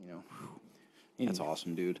top, Anyway, that's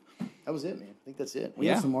awesome, dude. that was it, man. I think that's it. We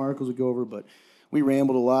Yeah. have some articles to go over, but we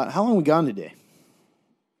rambled a lot. How long we gone today?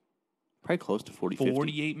 Probably close to 40, 50.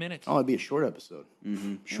 48 minutes. Oh, it'd be a short episode.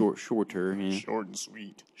 Mm-hmm. Shorter. Yeah. Short and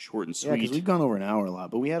sweet. Short and Yeah, because sweet. we've gone over an hour a lot,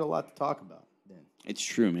 but we had a lot to talk about then. It's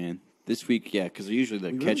true, man. This week, yeah, because usually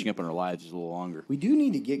the We catching really- up on our lives is a little longer. We do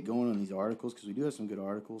need to get going on these articles because we do have some good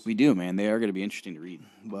articles. We do, man. They are going to be interesting to read.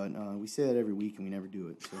 But we say that every week and we never do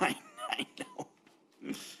it. So. I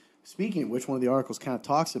know. Speaking of which, one of the articles kind of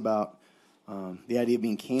talks about the idea of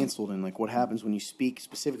being canceled and like what happens when you speak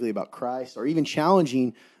specifically about Christ or even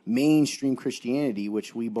challenging mainstream Christianity,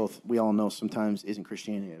 which we all know sometimes isn't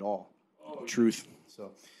Christianity at all. Truth. So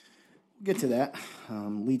we'll get to that.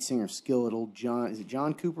 Lead singer of Skillet, old John. Is it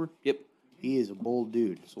John Cooper? Yep. He is a bold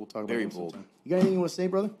dude. So we'll talk about Very him bold. sometime. You got anything you want to say,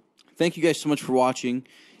 brother? Thank you guys so much for watching.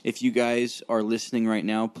 If you guys are listening right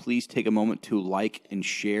now, please take a moment to like and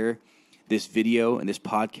share this video and this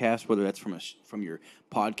podcast, whether that's from your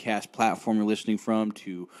podcast platform you're listening from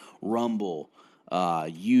to Rumble,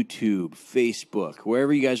 YouTube, Facebook,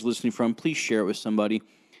 wherever you guys are listening from, please share it with somebody.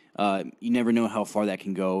 You never know how far that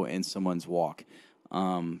can go in someone's walk.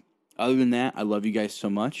 Other than that, I love you guys so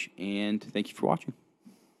much, and thank you for watching.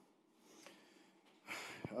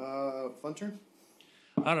 Fun turn?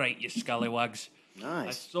 All right, you scallywags. I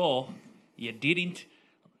Nice. saw you didn't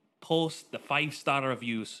post the 5-star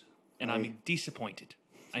reviews, and I'm disappointed.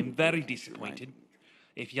 I'm very disappointed.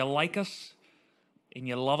 If you like us and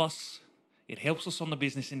you love us, it helps us on the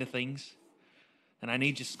business end of things. And I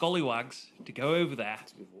need you scallywags to go over there,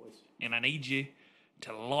 Good voice. and I need you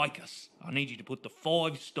to like us. I need you to put the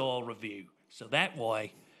 5-star review, so that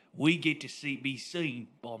way we get to be seen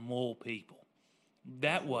by more people.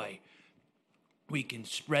 That way, we can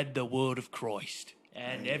spread the word of Christ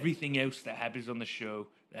and everything else that happens on the show,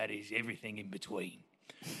 that is everything in between.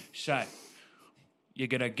 So, you're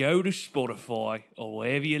going to go to Spotify or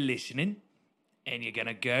wherever you're listening, and you're going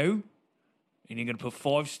to go, and you're going to put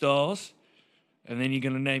 5 stars, and then you're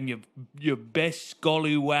going to name your best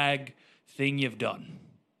scallywag thing you've done.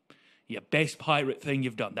 Your best pirate thing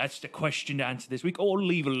you've done. That's the question to answer this week. Or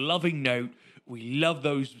leave a loving note. We love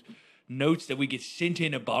those notes that we get sent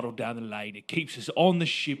in a bottle down the lane. It keeps us on the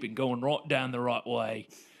ship and going right down the right way.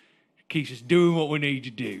 It keeps us doing what we need to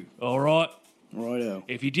do. All right? Righto.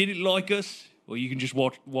 If you didn't like us, well, you can just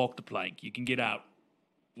walk the plank. You can get out.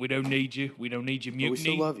 We don't need you. We don't need your mutiny. But we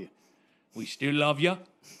still love you. We still love you.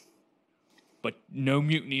 But no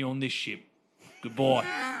mutiny on this ship. Goodbye.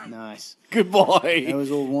 Nice. Good boy. That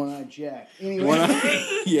was old One-Eyed Jack. Anyway,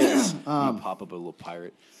 Yes. You pop up a little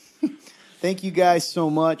pirate. thank you guys so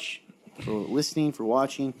much for listening, for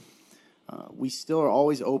watching. We still are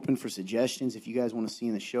always open for suggestions if you guys want to see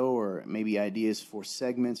in the show, or maybe ideas for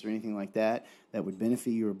segments or anything like that that would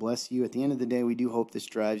benefit you or bless you. At the end of the day, we do hope this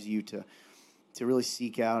drives you to really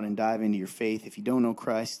seek out and dive into your faith. If you don't know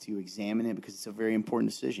Christ, to examine it, because it's a very important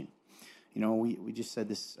decision. You know, we just said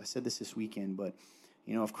this. I said this weekend, but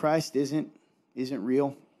you know, if Christ isn't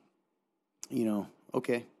real, you know,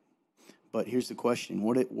 okay. But here's the question: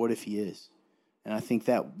 what if he is? And I think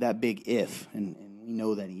that big if, and we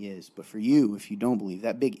know that he is. But for you, if you don't believe,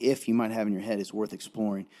 that big if you might have in your head is worth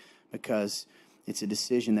exploring, because it's a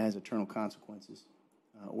decision that has eternal consequences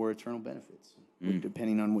or eternal benefits,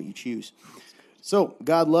 depending on what you choose. So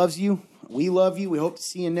God loves you. We love you. We hope to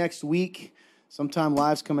see you next week. Sometime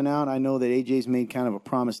live's coming out. I know that AJ's made kind of a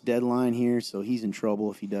promised deadline here, so he's in trouble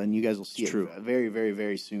if he doesn't. You guys will see it very, very,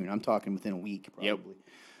 very soon. I'm talking within a week, probably. Yep.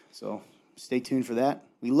 So stay tuned for that.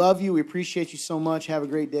 We love you. We appreciate you so much. Have a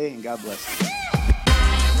great day, and God bless you.